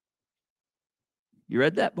 You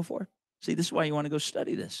read that before? See, this is why you want to go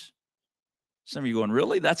study this. Some of you going,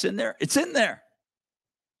 really? That's in there? It's in there.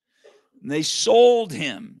 And they sold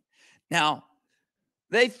him. Now,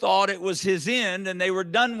 they thought it was his end and they were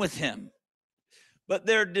done with him. But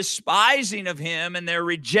their despising of him and their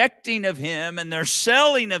rejecting of him and their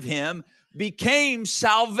selling of him became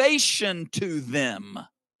salvation to them,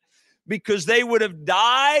 because they would have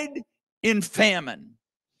died in famine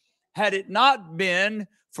had it not been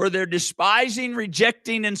for their despising,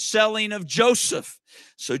 rejecting, and selling of Joseph.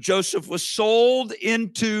 So Joseph was sold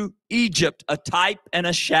into Egypt, a type and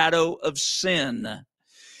a shadow of sin.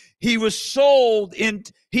 He was sold in,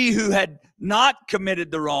 he who had not committed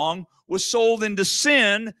the wrong was sold into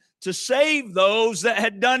sin to save those that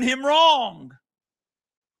had done him wrong.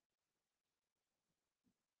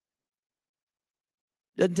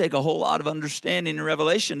 Doesn't take a whole lot of understanding and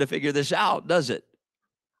revelation to figure this out, does it?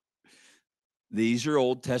 These are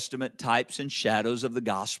Old Testament types and shadows of the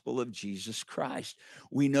gospel of Jesus Christ.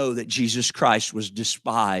 We know that Jesus Christ was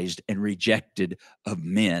despised and rejected of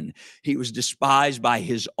men. He was despised by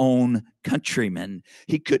his own countrymen.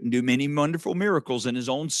 He couldn't do many wonderful miracles in his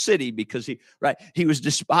own city because he was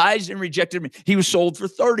despised and rejected. He was sold for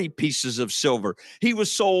 30 pieces of silver. He was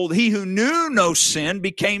sold, he who knew no sin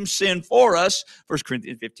became sin for us, 1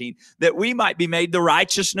 Corinthians 15, that we might be made the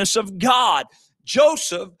righteousness of God.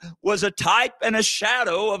 Joseph was a type and a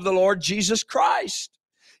shadow of the Lord Jesus Christ.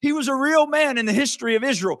 He was a real man in the history of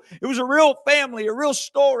Israel. It was a real family, a real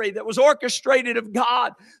story that was orchestrated of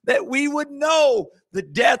God, that we would know the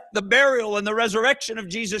death, the burial, and the resurrection of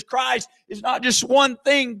Jesus Christ is not just one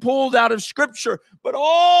thing pulled out of Scripture, but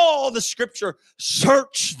all the Scripture.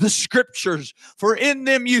 Search the Scriptures, for in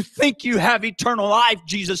them you think you have eternal life,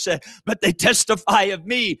 Jesus said, but they testify of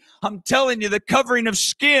me. I'm telling you, the covering of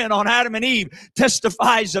skin on Adam and Eve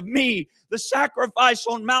testifies of me. The sacrifice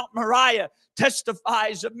on Mount Moriah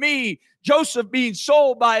testifies of me. Joseph being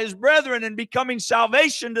sold by his brethren and becoming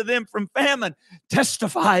salvation to them from famine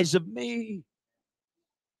testifies of me.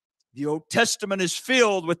 The Old Testament is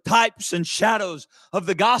filled with types and shadows of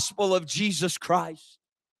the gospel of Jesus Christ.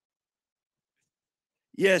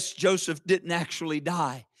 Yes, Joseph didn't actually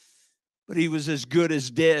die, but he was as good as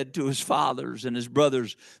dead to his fathers and his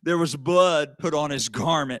brothers. There was blood put on his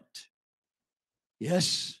garment.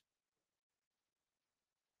 Yes.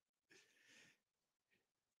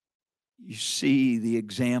 You see the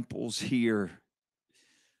examples here.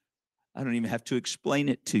 I don't even have to explain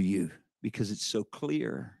it to you because it's so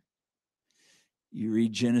clear. You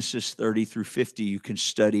read Genesis 30 through 50, you can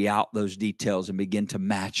study out those details and begin to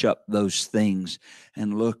match up those things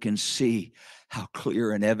and look and see how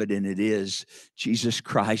clear and evident it is. Jesus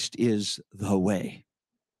Christ is the way.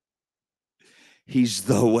 He's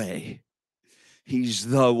the way. He's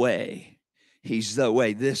the way. He's the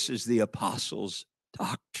way. This is the apostles'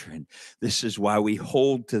 doctrine. This is why we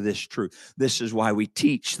hold to this truth. This is why we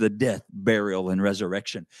teach the death, burial, and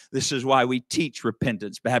resurrection. This is why we teach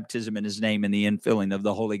repentance, baptism in his name, and the infilling of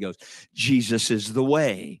the Holy Ghost. Jesus is the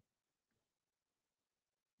way.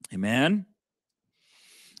 Amen.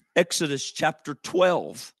 Exodus chapter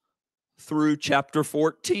 12 through chapter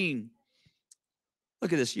 14.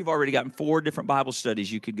 Look at this. You've already gotten 4 different Bible studies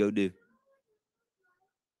you could go do.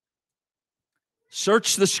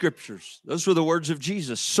 Search the scriptures. Those were the words of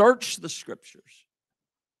Jesus. Search the scriptures.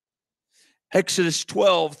 Exodus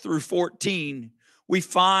 12 through 14, we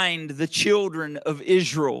find the children of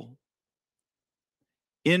Israel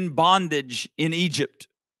in bondage in Egypt.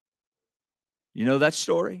 You know that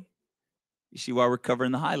story? You see why we're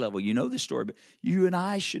covering the high level. You know the story, but you and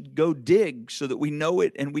I should go dig so that we know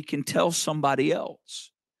it and we can tell somebody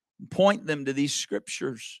else. Point them to these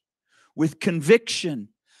scriptures with conviction.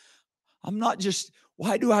 I'm not just,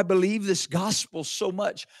 why do I believe this gospel so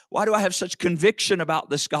much? Why do I have such conviction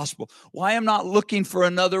about this gospel? Why am I not looking for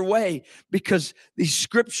another way? Because these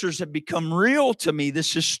scriptures have become real to me,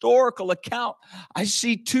 this historical account. I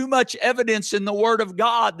see too much evidence in the Word of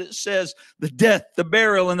God that says the death, the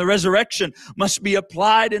burial, and the resurrection must be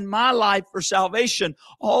applied in my life for salvation.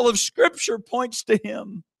 All of Scripture points to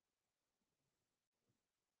Him.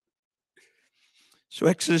 So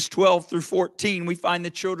Exodus 12 through 14, we find the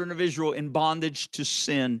children of Israel in bondage to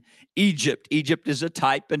sin. Egypt is a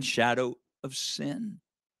type and shadow of sin.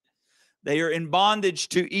 They are in bondage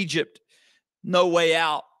to Egypt. No way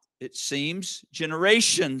out, it seems.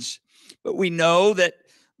 Generations. But we know that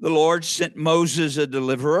the Lord sent Moses a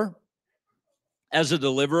deliverer. As a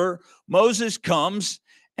deliverer, Moses comes,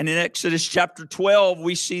 and in Exodus chapter 12,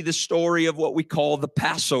 we see the story of what we call the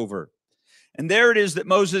Passover. And there it is that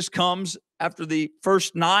Moses comes after the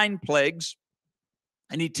first 9 plagues,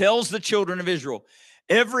 and he tells the children of Israel,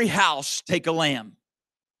 every house take a lamb,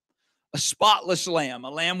 a spotless lamb, a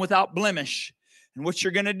lamb without blemish. And what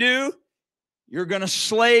you're going to do, you're going to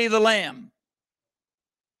slay the lamb.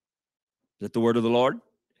 Is that the word of the Lord?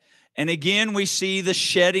 And again, we see the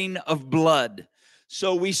shedding of blood.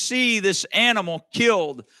 So we see this animal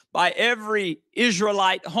killed by every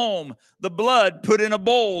Israelite home, the blood put in a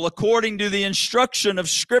bowl according to the instruction of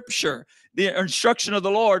Scripture, the instruction of the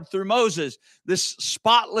Lord through Moses. This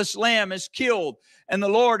spotless lamb is killed, and the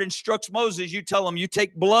Lord instructs Moses, you tell him, you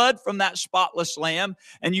take blood from that spotless lamb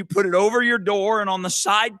and you put it over your door and on the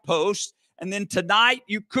side post, and then tonight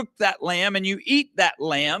you cook that lamb and you eat that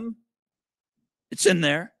lamb. It's in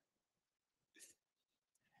there.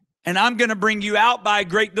 And I'm going to bring you out by a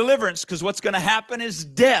great deliverance, because what's going to happen is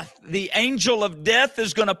death. The angel of death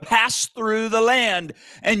is going to pass through the land,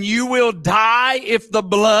 and you will die if the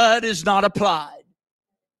blood is not applied.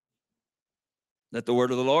 Is that the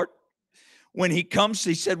word of the Lord? When he comes,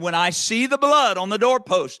 he said, when I see the blood on the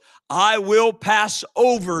doorpost, I will pass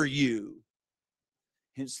over you.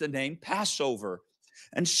 Hence the name Passover.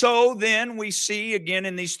 And so then we see again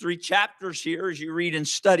in these 3 chapters here, as you read and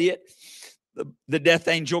study it, the death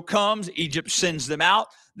angel comes, Egypt sends them out.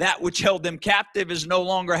 That which held them captive is no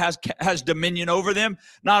longer has dominion over them.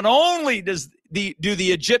 Not only do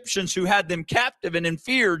the Egyptians who had them captive and in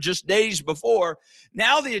fear just days before,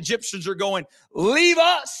 now the Egyptians are going, leave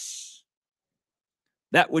us.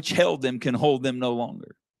 That which held them can hold them no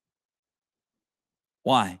longer.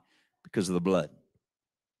 Why? Because of the blood.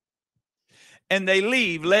 And they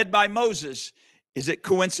leave, led by Moses. Is it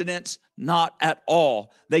coincidence? Not at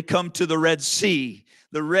all. They come to the Red Sea.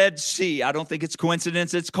 The Red Sea. I don't think it's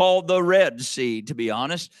coincidence. It's called the Red Sea, to be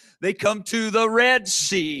honest. They come to the Red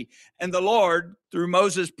Sea. And the Lord, through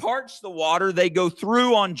Moses, parts the water. They go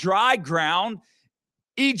through on dry ground.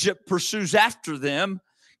 Egypt pursues after them,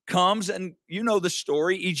 comes, and you know the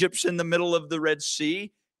story. Egypt's in the middle of the Red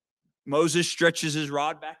Sea. Moses stretches his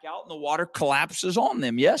rod back out, and the water collapses on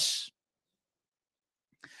them. Yes?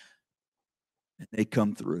 They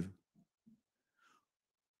come through.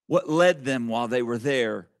 What led them while they were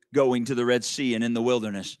there going to the Red Sea and in the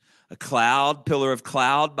wilderness? A cloud, pillar of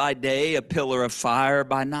cloud by day, a pillar of fire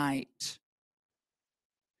by night.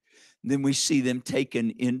 Then we see them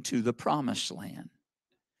taken into the promised land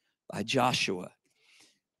by Joshua.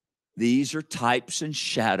 These are types and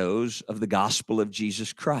shadows of the gospel of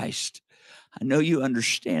Jesus Christ. I know you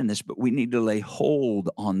understand this, but we need to lay hold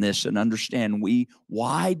on this and understand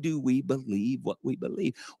why do we believe what we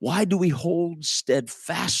believe? Why do we hold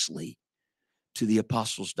steadfastly to the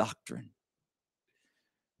apostles' doctrine?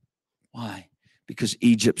 Why? Because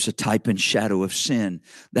Egypt's a type and shadow of sin.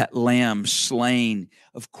 That lamb slain,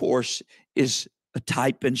 of course, is a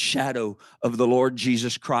type and shadow of the Lord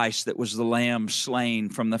Jesus Christ that was the lamb slain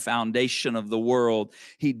from the foundation of the world.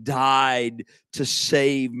 He died to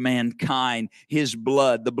save mankind. His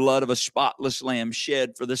blood, the blood of a spotless lamb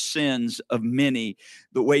shed for the sins of many.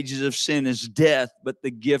 The wages of sin is death, but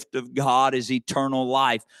the gift of God is eternal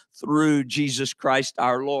life through Jesus Christ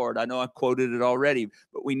our Lord. I know I quoted it already,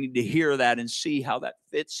 but we need to hear that and see how that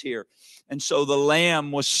fits here. And so the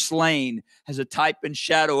lamb was slain as a type and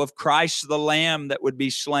shadow of Christ, the lamb that would be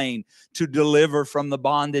slain to deliver from the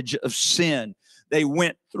bondage of sin. They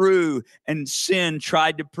went through and sin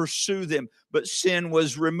tried to pursue them, but sin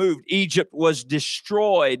was removed. Egypt was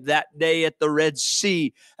destroyed that day at the Red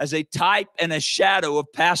Sea as a type and a shadow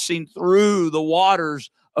of passing through the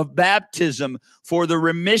waters of baptism for the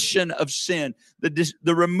remission of sin,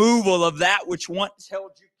 the removal of that which once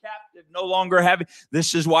held you captive, no longer having.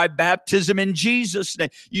 This is why baptism in Jesus' name.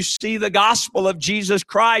 You see, the gospel of Jesus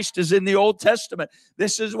Christ is in the Old Testament.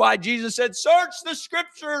 This is why Jesus said, search the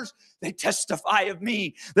scriptures. They testify of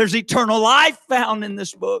me. There's eternal life found in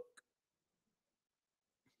this book.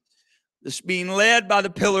 This being led by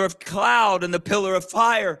the pillar of cloud and the pillar of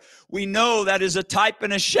fire, we know that is a type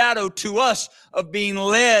and a shadow to us of being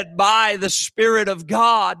led by the Spirit of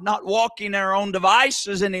God, not walking in our own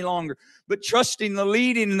devices any longer, but trusting the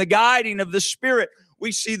leading and the guiding of the Spirit.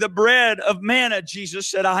 We see the bread of manna. Jesus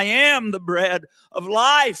said, I am the bread of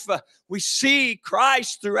life. We see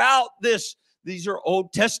Christ throughout this. These are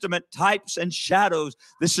Old Testament types and shadows.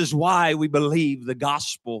 This is why we believe the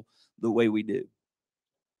gospel the way we do.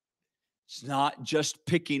 It's not just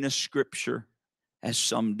picking a scripture as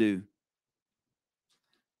some do.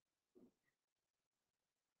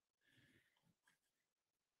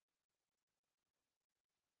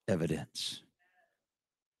 Evidence.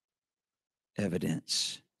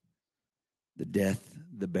 Evidence. The death,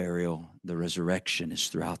 the burial, the resurrection is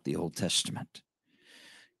throughout the Old Testament.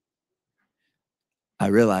 I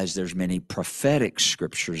realize there's many prophetic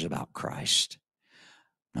scriptures about Christ.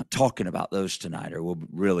 I'm not talking about those tonight, or we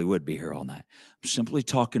really would be here all night. I'm simply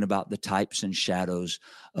talking about the types and shadows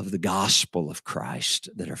of the gospel of Christ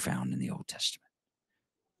that are found in the Old Testament.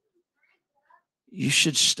 You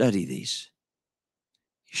should study these.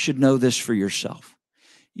 You should know this for yourself.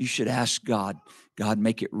 You should ask God, God,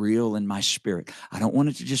 make it real in my spirit. I don't want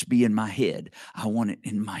it to just be in my head. I want it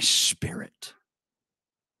in my spirit.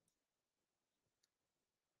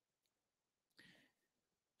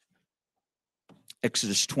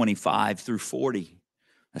 Exodus 25 through 40.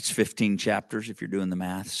 That's 15 chapters if you're doing the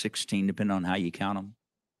math, 16 depending on how you count them.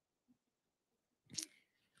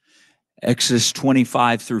 Exodus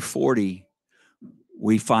 25 through 40,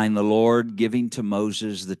 we find the Lord giving to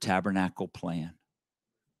Moses the tabernacle plan.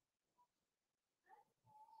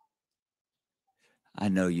 I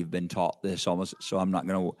know you've been taught this almost, so I'm not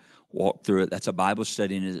going to walk through it. That's a Bible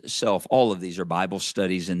study in itself. All of these are Bible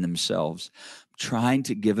studies in themselves. I'm trying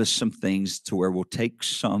to give us some things to where we'll take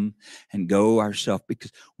some and go ourselves,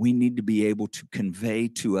 because we need to be able to convey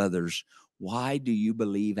to others, why do you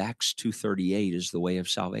believe Acts 2:38 is the way of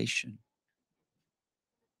salvation?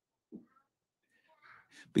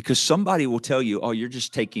 Because somebody will tell you, oh, you're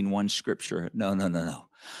just taking one scripture. No.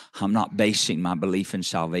 I'm not basing my belief in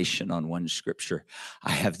salvation on one scripture.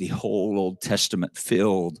 I have the whole Old Testament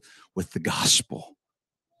filled with the gospel.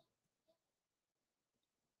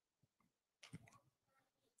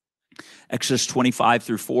 Exodus 25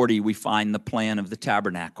 through 40, we find the plan of the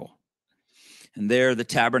tabernacle. And there the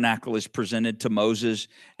tabernacle is presented to Moses.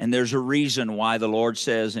 And there's a reason why the Lord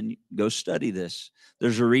says, and go study this,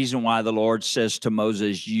 there's a reason why the Lord says to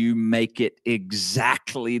Moses, you make it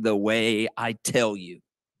exactly the way I tell you.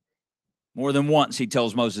 More than once he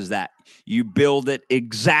tells Moses that. You build it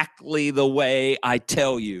exactly the way I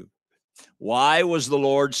tell you. Why was the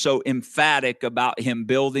Lord so emphatic about him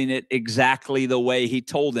building it exactly the way he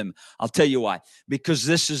told him? I'll tell you why. Because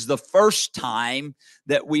this is the first time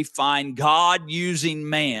that we find God using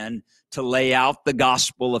man to lay out the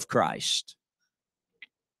gospel of Christ.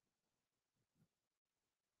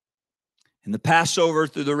 In the Passover,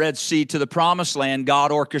 through the Red Sea to the Promised Land,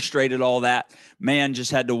 God orchestrated all that. Man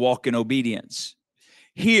just had to walk in obedience.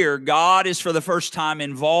 Here, God is for the first time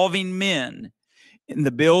involving men in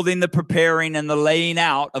the building, the preparing, and the laying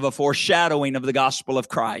out of a foreshadowing of the gospel of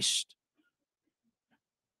Christ.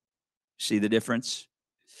 See the difference?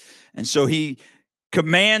 And so he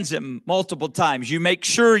commands him multiple times. You make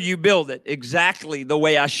sure you build it exactly the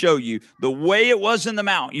way I show you. The way it was in the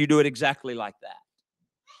mount, you do it exactly like that.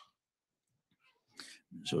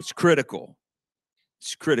 So it's critical.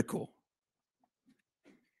 It's critical.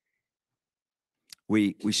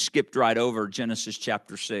 We skipped right over Genesis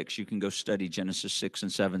chapter 6. You can go study Genesis 6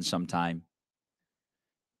 and 7 sometime.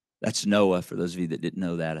 That's Noah, for those of you that didn't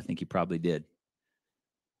know that. I think you probably did.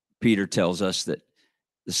 Peter tells us that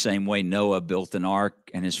the same way Noah built an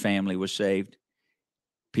ark and his family was saved,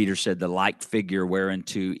 Peter said, the like figure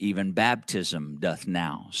whereunto even baptism doth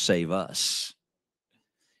now save us.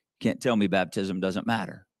 Can't tell me baptism doesn't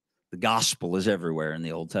matter. The gospel is everywhere in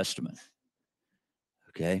the Old Testament.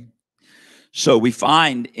 Okay? So we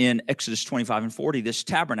find in Exodus 25 and 40 this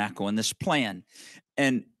tabernacle and this plan,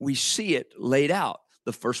 and we see it laid out.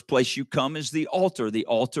 The first place you come is the altar. The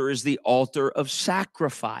altar is the altar of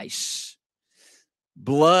sacrifice.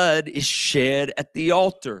 Blood is shed at the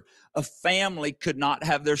altar. A family could not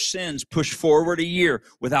have their sins pushed forward a year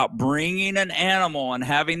without bringing an animal and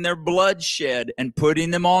having their blood shed and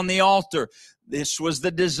putting them on the altar. This was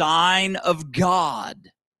the design of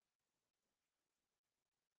God.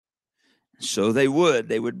 So they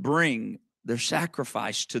would bring their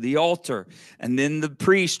sacrifice to the altar. And then the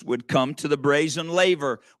priest would come to the brazen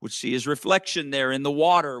laver, would see his reflection there in the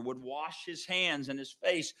water, would wash his hands and his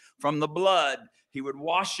face from the blood. He would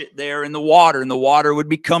wash it there in the water, and the water would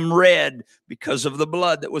become red because of the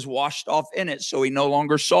blood that was washed off in it. So he no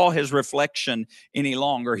longer saw his reflection any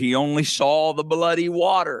longer. He only saw the bloody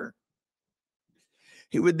water.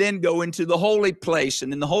 He would then go into the holy place,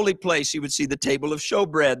 and in the holy place, he would see the table of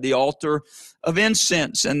showbread, the altar of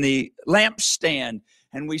incense, and the lampstand.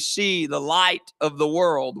 And we see the light of the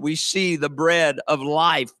world. We see the bread of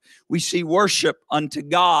life. We see worship unto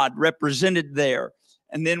God represented there.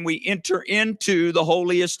 And then we enter into the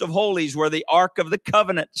holiest of holies, where the Ark of the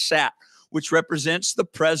Covenant sat, which represents the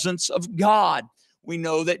presence of God. We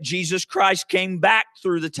know that Jesus Christ came back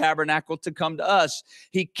through the tabernacle to come to us.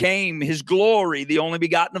 He came, his glory, the only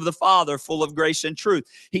begotten of the Father, full of grace and truth.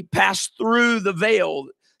 He passed through the veil.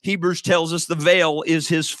 Hebrews tells us the veil is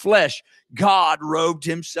his flesh. God robed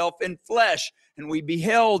himself in flesh, and we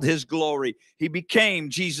beheld his glory. He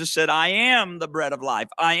became, Jesus said, I am the bread of life.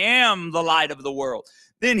 I am the light of the world.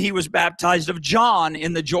 Then he was baptized of John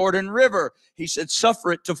in the Jordan River. He said,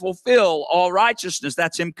 suffer it to fulfill all righteousness.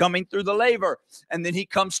 That's him coming through the laver. And then he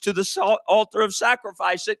comes to the altar of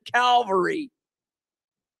sacrifice at Calvary.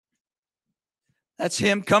 That's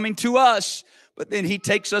him coming to us. But then he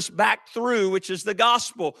takes us back through, which is the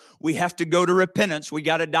gospel. We have to go to repentance. We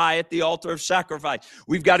got to die at the altar of sacrifice.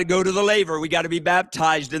 We've got to go to the laver. We got to be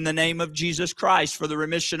baptized in the name of Jesus Christ for the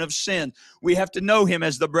remission of sin. We have to know him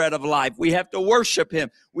as the bread of life. We have to worship him.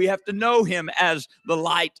 We have to know him as the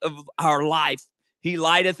light of our life. He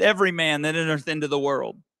lighteth every man that entereth into the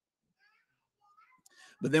world.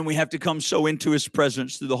 But then we have to come so into his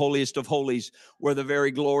presence through the holiest of holies, where the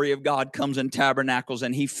very glory of God comes and tabernacles,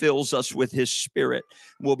 and he fills us with his spirit.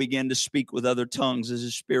 We'll begin to speak with other tongues as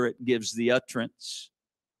his spirit gives the utterance.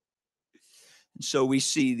 And so we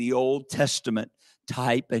see the Old Testament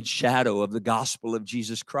type and shadow of the gospel of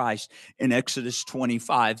Jesus Christ in Exodus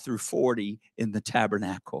 25 through 40 in the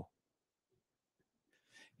tabernacle.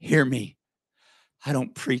 Hear me. I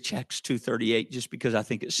don't preach Acts 2:38 just because I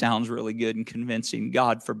think it sounds really good and convincing.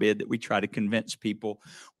 God forbid that we try to convince people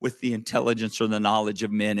with the intelligence or the knowledge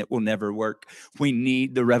of men. It will never work. We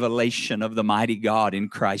need the revelation of the mighty God in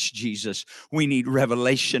Christ Jesus. We need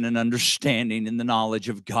revelation and understanding in the knowledge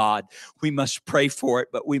of God. We must pray for it,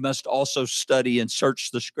 but we must also study and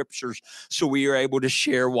search the scriptures so we are able to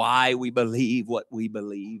share why we believe what we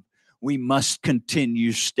believe. We must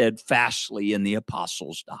continue steadfastly in the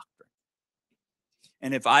apostles' doctrine.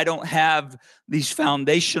 And if I don't have these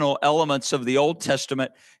foundational elements of the Old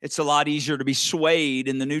Testament, it's a lot easier to be swayed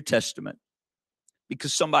in the New Testament,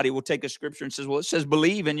 because somebody will take a scripture and says, well, it says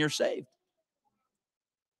believe and you're saved.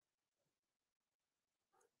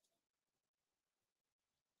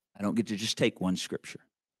 I don't get to just take one scripture.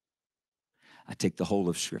 I take the whole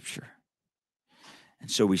of scripture. And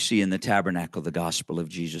so we see in the tabernacle the gospel of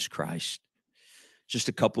Jesus Christ. Just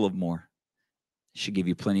a couple of more. Should give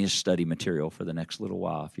you plenty of study material for the next little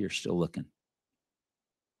while if you're still looking.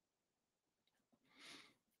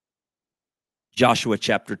 Joshua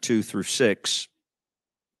chapter 2 through 6.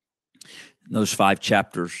 In those 5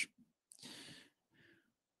 chapters,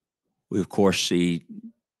 we, of course, see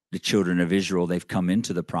the children of Israel. They've come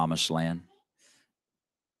into the promised land.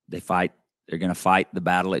 They fight. They're going to fight the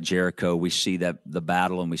battle at Jericho. We see the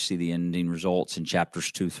battle, and we see the ending results in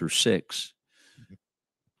chapters 2 through 6.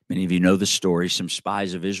 Many of you know the story. Some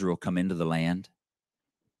spies of Israel come into the land.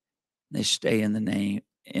 They stay in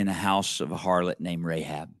a house of a harlot named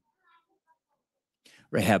Rahab.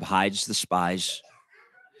 Rahab hides the spies.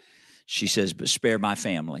 She says, but spare my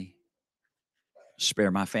family.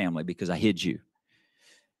 Spare my family because I hid you.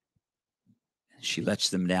 She lets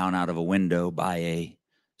them down out of a window by a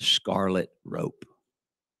scarlet rope.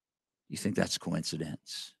 You think that's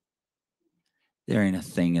coincidence? There ain't a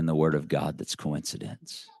thing in the Word of God that's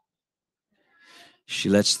coincidence. She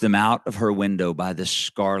lets them out of her window by the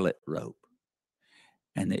scarlet rope.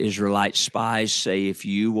 And the Israelite spies say, if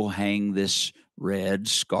you will hang this red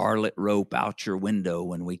scarlet rope out your window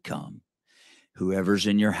when we come, whoever's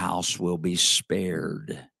in your house will be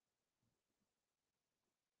spared.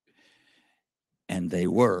 And they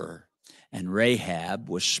were. And Rahab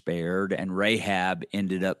was spared, and Rahab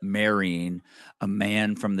ended up marrying a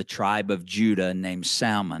man from the tribe of Judah named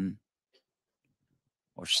Salmon,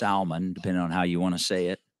 or Salmon, depending on how you want to say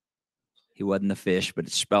it. He wasn't the fish, but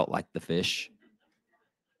it's spelt like the fish.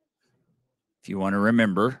 If you want to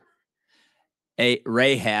remember,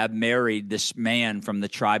 Rahab married this man from the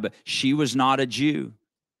tribe. She was not a Jew.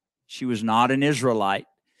 She was not an Israelite.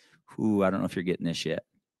 Ooh, I don't know if you're getting this yet.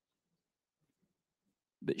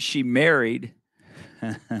 But she married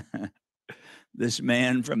this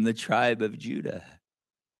man from the tribe of Judah.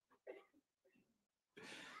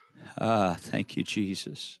 Thank you,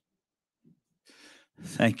 Jesus.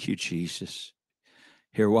 Thank you, Jesus.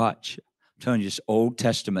 Here, watch. I'm telling you, just Old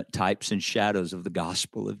Testament types and shadows of the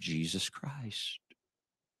gospel of Jesus Christ.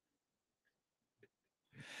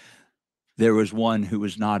 There was one who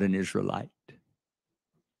was not an Israelite.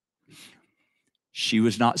 She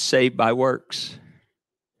was not saved by works.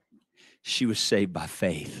 She was saved by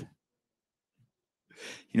faith.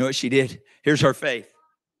 You know what she did? Here's her faith.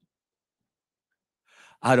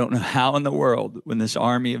 I don't know how in the world, when this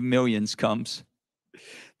army of millions comes,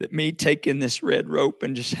 that me taking this red rope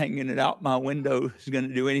and just hanging it out my window is going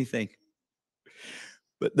to do anything.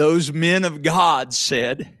 But those men of God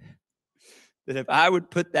said that if I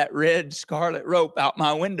would put that red scarlet rope out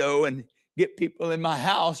my window and get people in my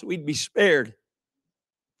house, we'd be spared.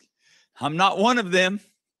 I'm not one of them.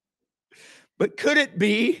 But could it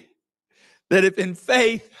be that if in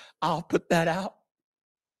faith I'll put that out?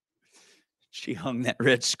 She hung that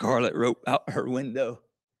red scarlet rope out her window.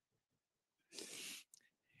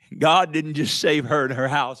 God didn't just save her and her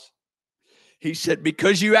house. He said,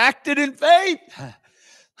 because you acted in faith,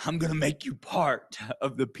 I'm going to make you part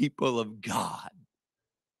of the people of God.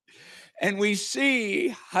 And we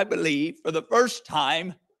see, I believe, for the first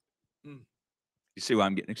time, you see why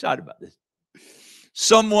I'm getting excited about this,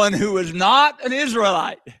 someone who was not an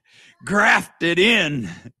Israelite grafted in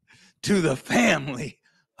to the family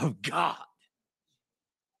of God.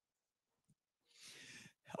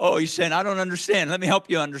 Oh, he's saying, I don't understand. Let me help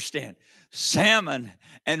you understand. Salmon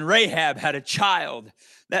and Rahab had a child.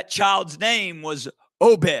 That child's name was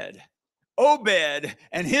Obed. Obed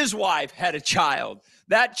and his wife had a child.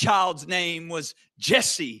 That child's name was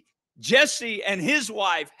Jesse. Jesse and his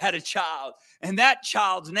wife had a child. And that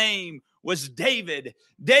child's name was David.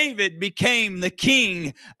 David became the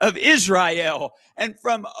king of Israel. And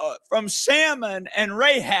from Salmon and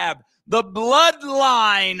Rahab, the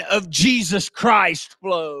bloodline of Jesus Christ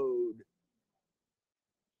flowed.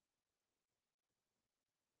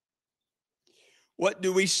 What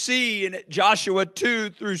do we see in Joshua 2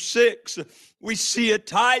 through 6? We see a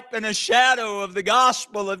type and a shadow of the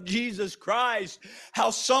gospel of Jesus Christ, how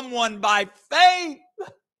someone by faith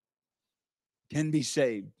can be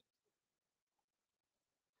saved.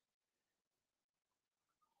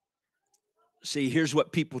 See, here's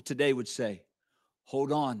what people today would say.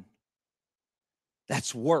 Hold on.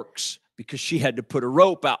 That's works because she had to put a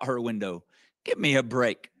rope out her window. Give me a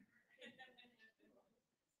break.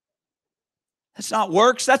 That's not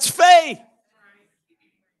works, that's faith.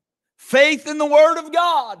 Faith in the Word of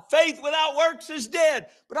God. Faith without works is dead.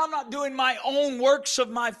 But I'm not doing my own works of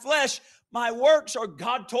my flesh. My works are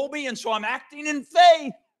God told me, and so I'm acting in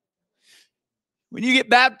faith. When you get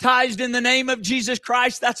baptized in the name of Jesus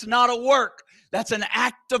Christ, that's not a work. That's an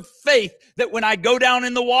act of faith that when I go down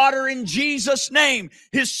in the water in Jesus' name,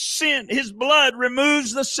 His blood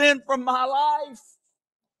removes the sin from my life.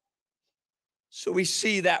 So we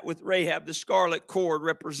see that with Rahab. The scarlet cord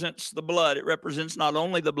represents the blood. It represents not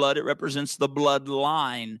only the blood, it represents the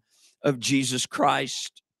bloodline of Jesus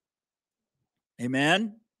Christ.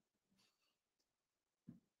 Amen.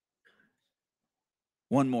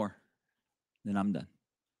 One more, then I'm done.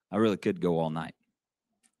 I really could go all night.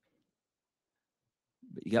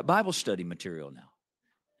 But you got Bible study material now.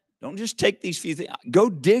 Don't just take these few things. Go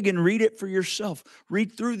dig and read it for yourself.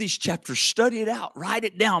 Read through these chapters. Study it out. Write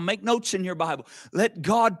it down. Make notes in your Bible. Let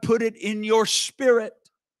God put it in your spirit.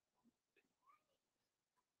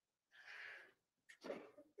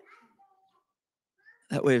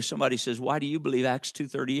 That way, if somebody says, why do you believe Acts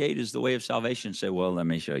 2:38 is the way of salvation? Say, well, let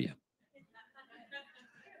me show you.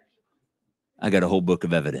 I got a whole book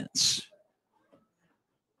of evidence.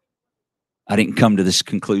 I didn't come to this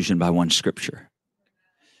conclusion by one scripture.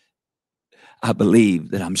 I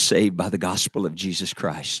believe that I'm saved by the gospel of Jesus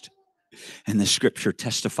Christ, and the scripture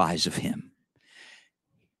testifies of him.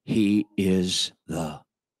 He is the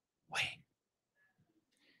way.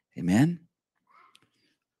 Amen.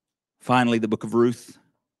 Finally, the book of Ruth.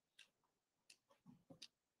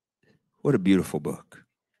 What a beautiful book.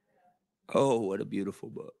 Oh, what a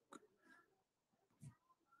beautiful book.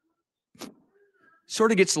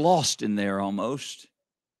 Sort of gets lost in there almost.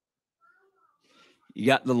 You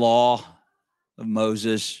got the law of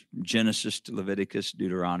Moses, Genesis to Leviticus,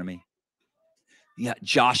 Deuteronomy. You got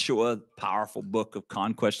Joshua, powerful book of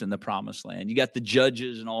conquest in the promised land. You got the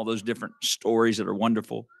judges and all those different stories that are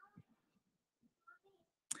wonderful.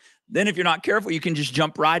 Then if you're not careful, you can just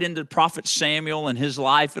jump right into prophet Samuel and his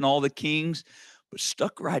life and all the kings. But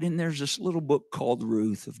stuck right in there's this little book called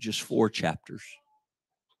Ruth of just 4 chapters.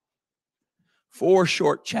 4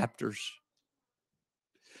 short chapters.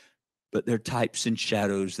 But they're types and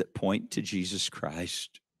shadows that point to Jesus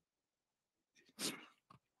Christ.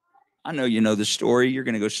 I know you know the story. You're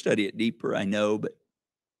going to go study it deeper, I know, but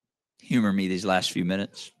humor me these last few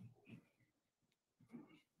minutes.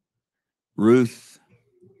 Ruth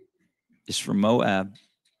is from Moab.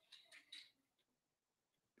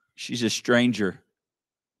 She's a stranger,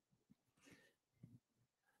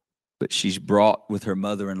 but she's brought with her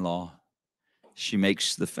mother-in-law. She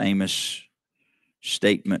makes the famous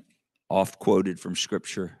statement, oft quoted from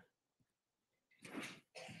Scripture,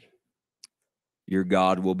 your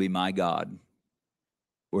God will be my God.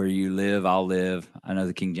 Where you live, I'll live. I know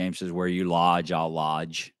the King James says, where you lodge, I'll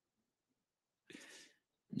lodge.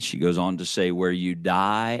 She goes on to say, where you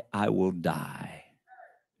die, I will die.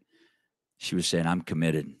 She was saying, I'm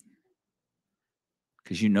committed.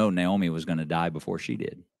 Because you know Naomi was going to die before she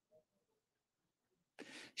did.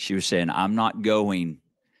 She was saying, I'm not going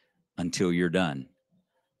until you're done.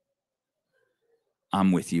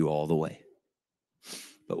 I'm with you all the way.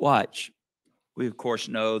 But watch. We, of course,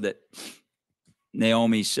 know that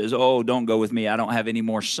Naomi says, oh, don't go with me. I don't have any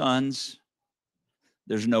more sons.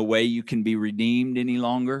 There's no way you can be redeemed any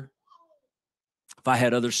longer. If I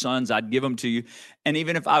had other sons, I'd give them to you. And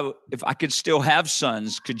even if I could still have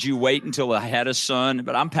sons, could you wait until I had a son?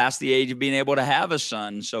 But I'm past the age of being able to have a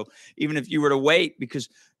son. So even if you were to wait,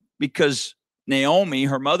 because Naomi,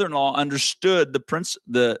 her mother-in-law, understood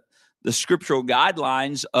the scriptural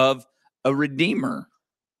guidelines of a redeemer.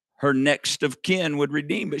 Her next of kin would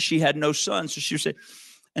redeem, but she had no son. So she would say,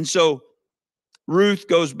 and so Ruth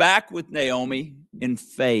goes back with Naomi in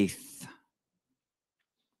faith.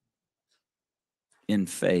 In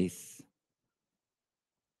faith.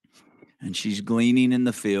 And she's gleaning in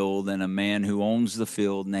the field, and a man who owns the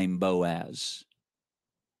field named Boaz,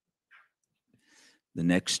 the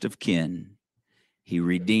next of kin, he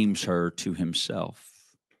redeems her to himself.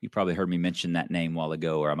 You probably heard me mention that name a while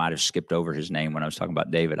ago, or I might have skipped over his name when I was talking about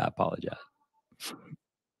David. I apologize.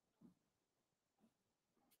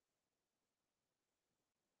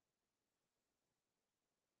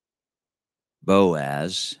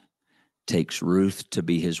 Boaz takes Ruth to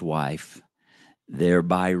be his wife,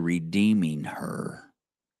 thereby redeeming her.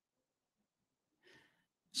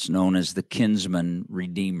 It's known as the kinsman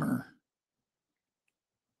redeemer.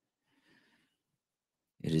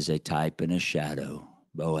 It is a type and a shadow.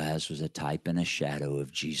 Boaz was a type and a shadow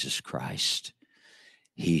of Jesus Christ,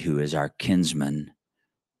 he who is our kinsman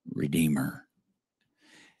redeemer.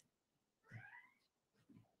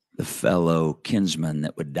 The fellow kinsman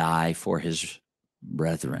that would die for his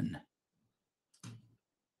brethren.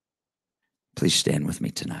 Please stand with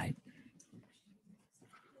me tonight.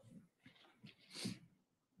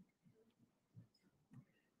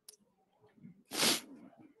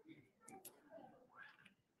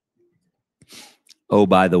 Oh,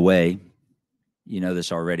 by the way, you know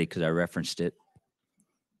this already because I referenced it.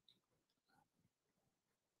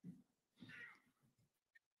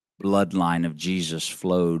 Bloodline of Jesus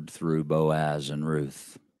flowed through Boaz and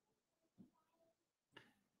Ruth.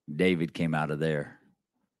 David came out of there.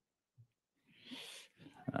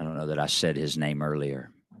 I don't know that I said his name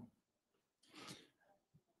earlier.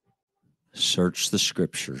 Search the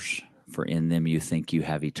scriptures, for in them you think you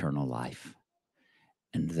have eternal life,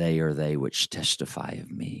 and they are they which testify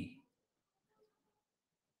of me.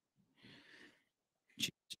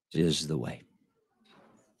 Jesus is the way.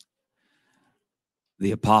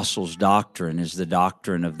 The apostles' doctrine is the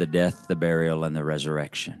doctrine of the death, the burial, and the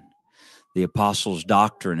resurrection. The apostles'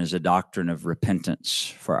 doctrine is a doctrine of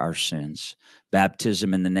repentance for our sins,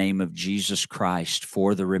 baptism in the name of Jesus Christ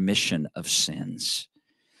for the remission of sins,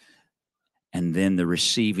 and then the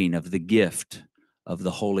receiving of the gift of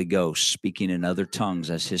the Holy Ghost, speaking in other tongues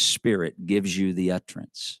as His Spirit gives you the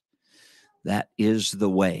utterance. That is the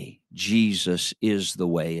way. Jesus is the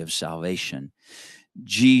way of salvation.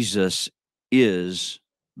 Jesus is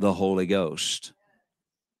the Holy Ghost.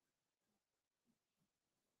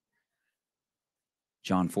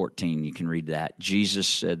 John 14, you can read that. Jesus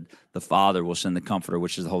said, the Father will send the Comforter,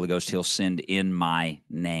 which is the Holy Ghost. He'll send in my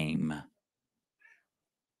name.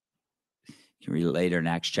 You can read it later in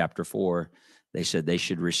Acts chapter 4. They said they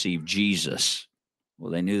should receive Jesus.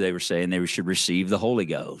 Well, they knew they were saying they should receive the Holy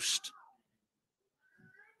Ghost.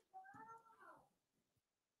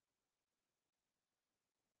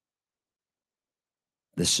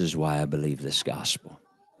 This is why I believe this gospel.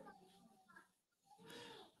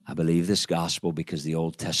 I believe this gospel because the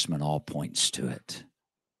Old Testament all points to it.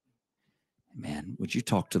 Amen. Would you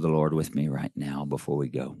talk to the Lord with me right now before we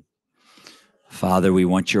go? Father, we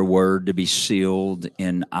want your word to be sealed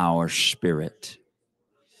in our spirit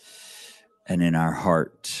and in our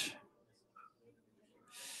heart.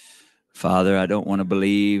 Father, I don't want to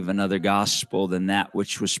believe another gospel than that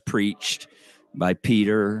which was preached by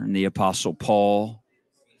Peter and the Apostle Paul.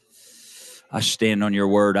 I stand on your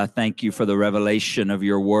word. I thank you for the revelation of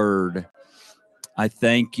your word. I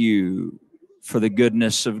thank you for the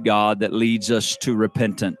goodness of God that leads us to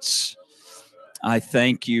repentance. I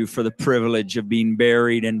thank you for the privilege of being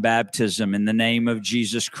buried in baptism in the name of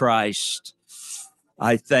Jesus Christ.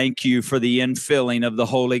 I thank you for the infilling of the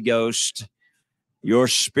Holy Ghost, your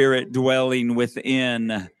Spirit dwelling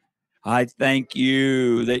within. I thank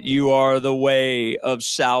you that you are the way of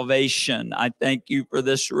salvation. I thank you for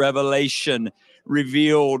this revelation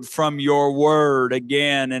revealed from your word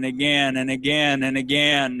again and again and again and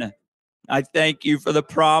again. I thank you for the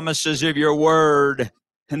promises of your word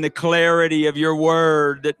and the clarity of your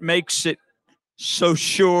word that makes it so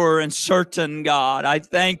sure and certain, God. I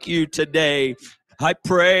thank you today. I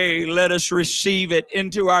pray, let us receive it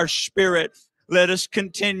into our spirit. Let us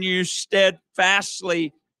continue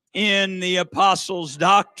steadfastly in the apostles'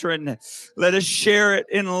 doctrine. Let us share it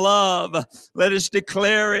in love. Let us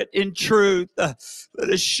declare it in truth. Let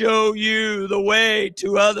us show you the way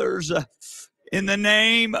to others. In the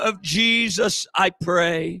name of Jesus, I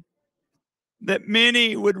pray that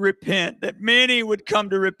many would repent, that many would come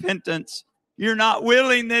to repentance. You're not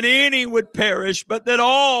willing that any would perish, but that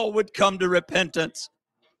all would come to repentance.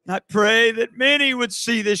 I pray that many would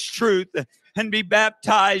see this truth and be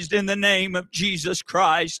baptized in the name of Jesus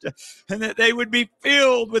Christ, and that they would be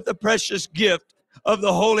filled with the precious gift of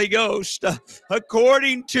the Holy Ghost,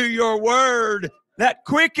 according to your word, that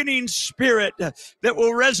quickening spirit that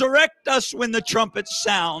will resurrect us when the trumpet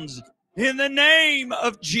sounds. In the name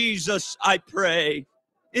of Jesus, I pray.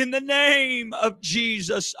 In the name of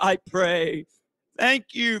Jesus, I pray. Thank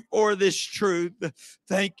you for this truth.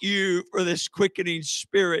 Thank you for this quickening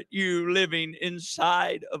spirit, you living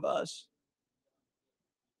inside of us.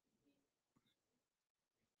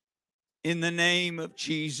 In the name of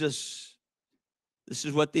Jesus. This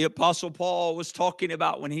is what the Apostle Paul was talking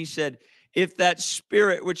about when he said, if that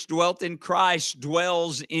spirit which dwelt in Christ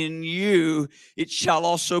dwells in you, it shall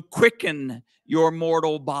also quicken your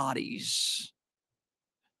mortal bodies.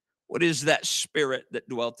 What is that spirit that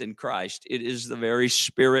dwelt in Christ? It is the very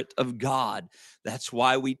Spirit of God. That's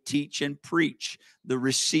why we teach and preach the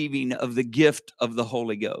receiving of the gift of the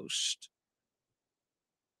Holy Ghost.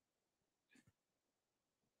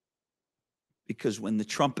 Because when the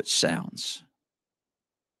trumpet sounds,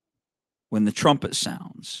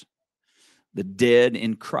 the dead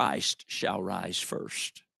in Christ shall rise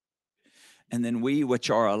first. And then we which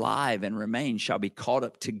are alive and remain shall be caught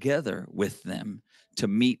up together with them to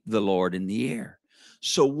meet the Lord in the air.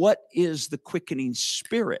 So what is the quickening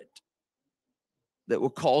spirit that will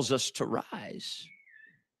cause us to rise?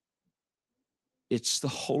 It's the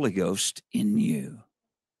Holy Ghost in you,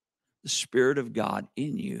 the Spirit of God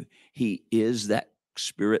in you. He is that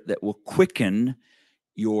spirit that will quicken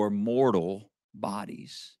your mortal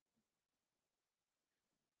bodies.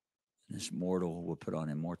 This mortal will put on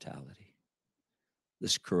immortality.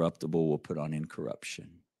 This corruptible will put on incorruption.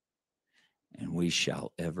 and we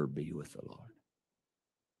shall ever be with the Lord.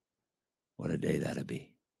 What a day that'll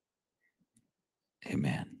be.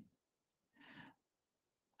 Amen.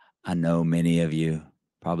 I know many of you,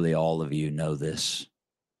 probably all of you know this,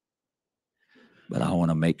 but I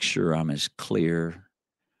want to make sure I'm as clear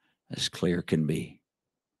can be.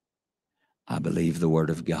 I believe the word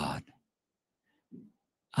of God.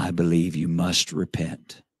 I believe you must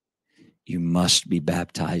repent. You must be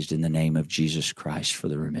baptized in the name of Jesus Christ for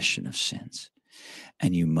the remission of sins.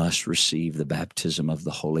 And you must receive the baptism of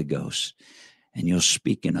the Holy Ghost. And you'll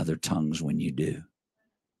speak in other tongues when you do.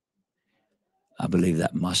 I believe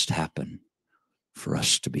that must happen for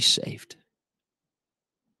us to be saved.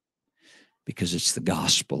 Because it's the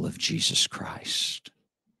gospel of Jesus Christ.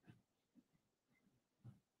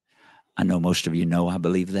 I know most of you know I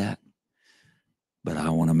believe that, but I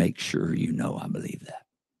want to make sure you know I believe that.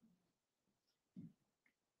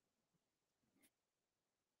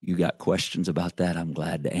 You got questions about that, I'm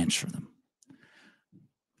glad to answer them.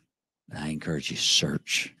 But I encourage you,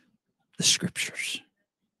 search the scriptures.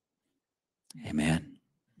 Amen.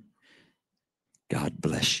 God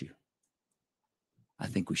bless you. I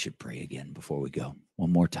think we should pray again before we go.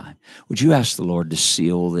 One more time. Would you ask the Lord to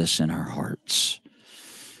seal this in our hearts?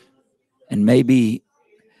 And maybe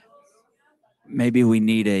we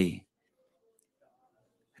need a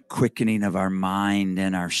quickening of our mind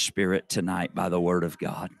and our spirit tonight by the word of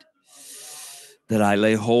God. That I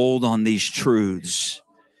lay hold on these truths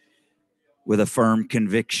with a firm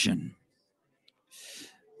conviction.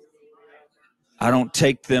 I don't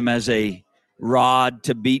take them as a rod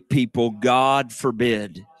to beat people, God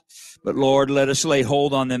forbid. But Lord, let us lay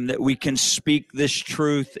hold on them that we can speak this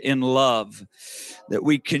truth in love, that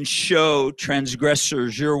we can show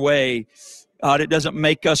transgressors your way. God, it doesn't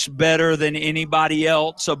make us better than anybody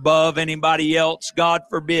else, above anybody else. God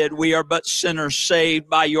forbid. We are but sinners saved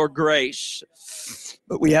by your grace.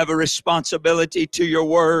 But we have a responsibility to your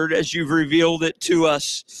word as you've revealed it to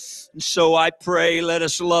us. And so I pray, let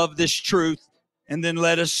us love this truth and then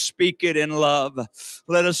let us speak it in love.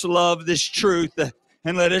 Let us love this truth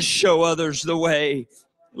and let us show others the way.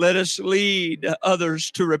 Let us lead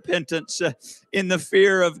others to repentance in the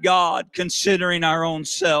fear of God, considering our own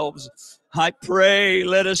selves. I pray,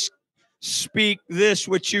 let us speak this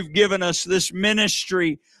which you've given us, this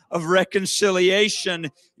ministry of reconciliation.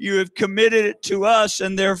 You have committed it to us,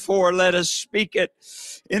 and therefore let us speak it.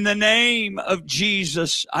 In the name of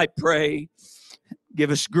Jesus, I pray. Give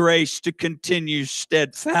us grace to continue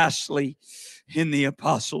steadfastly in the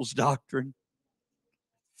apostles' doctrine.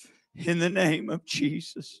 In the name of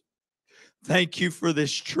Jesus. Thank you for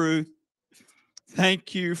this truth.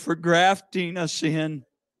 Thank you for grafting us in.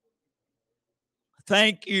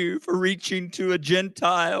 Thank you for reaching to a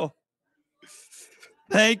Gentile.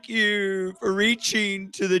 Thank you for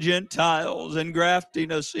reaching to the Gentiles and grafting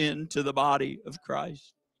us into the body of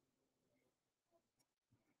Christ.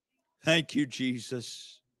 Thank you,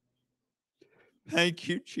 Jesus. Thank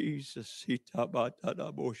you, Jesus.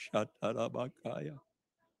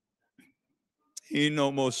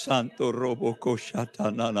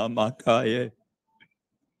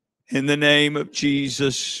 In the name of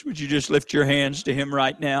Jesus, would you just lift your hands to him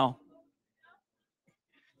right now?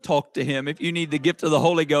 Talk to him. If you need the gift of the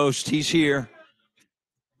Holy Ghost, he's here.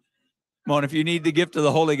 Come on, if you need the gift of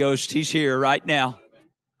the Holy Ghost, he's here right now.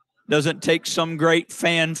 Doesn't take some great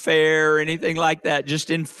fanfare or anything like that. Just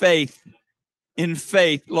in faith. In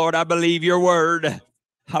faith, Lord, I believe your word.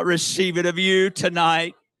 I receive it of you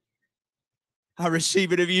tonight. I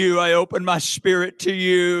receive it of you. I open my spirit to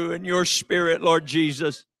you and your spirit, Lord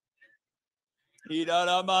Jesus. Maybe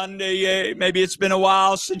it's been a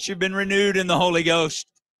while since you've been renewed in the Holy Ghost.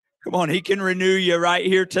 Come on, he can renew you right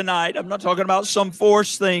here tonight. I'm not talking about some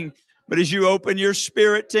force thing, but as you open your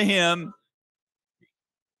spirit to him,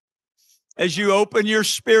 as you open your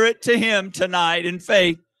spirit to him tonight in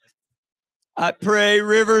faith, I pray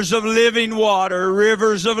rivers of living water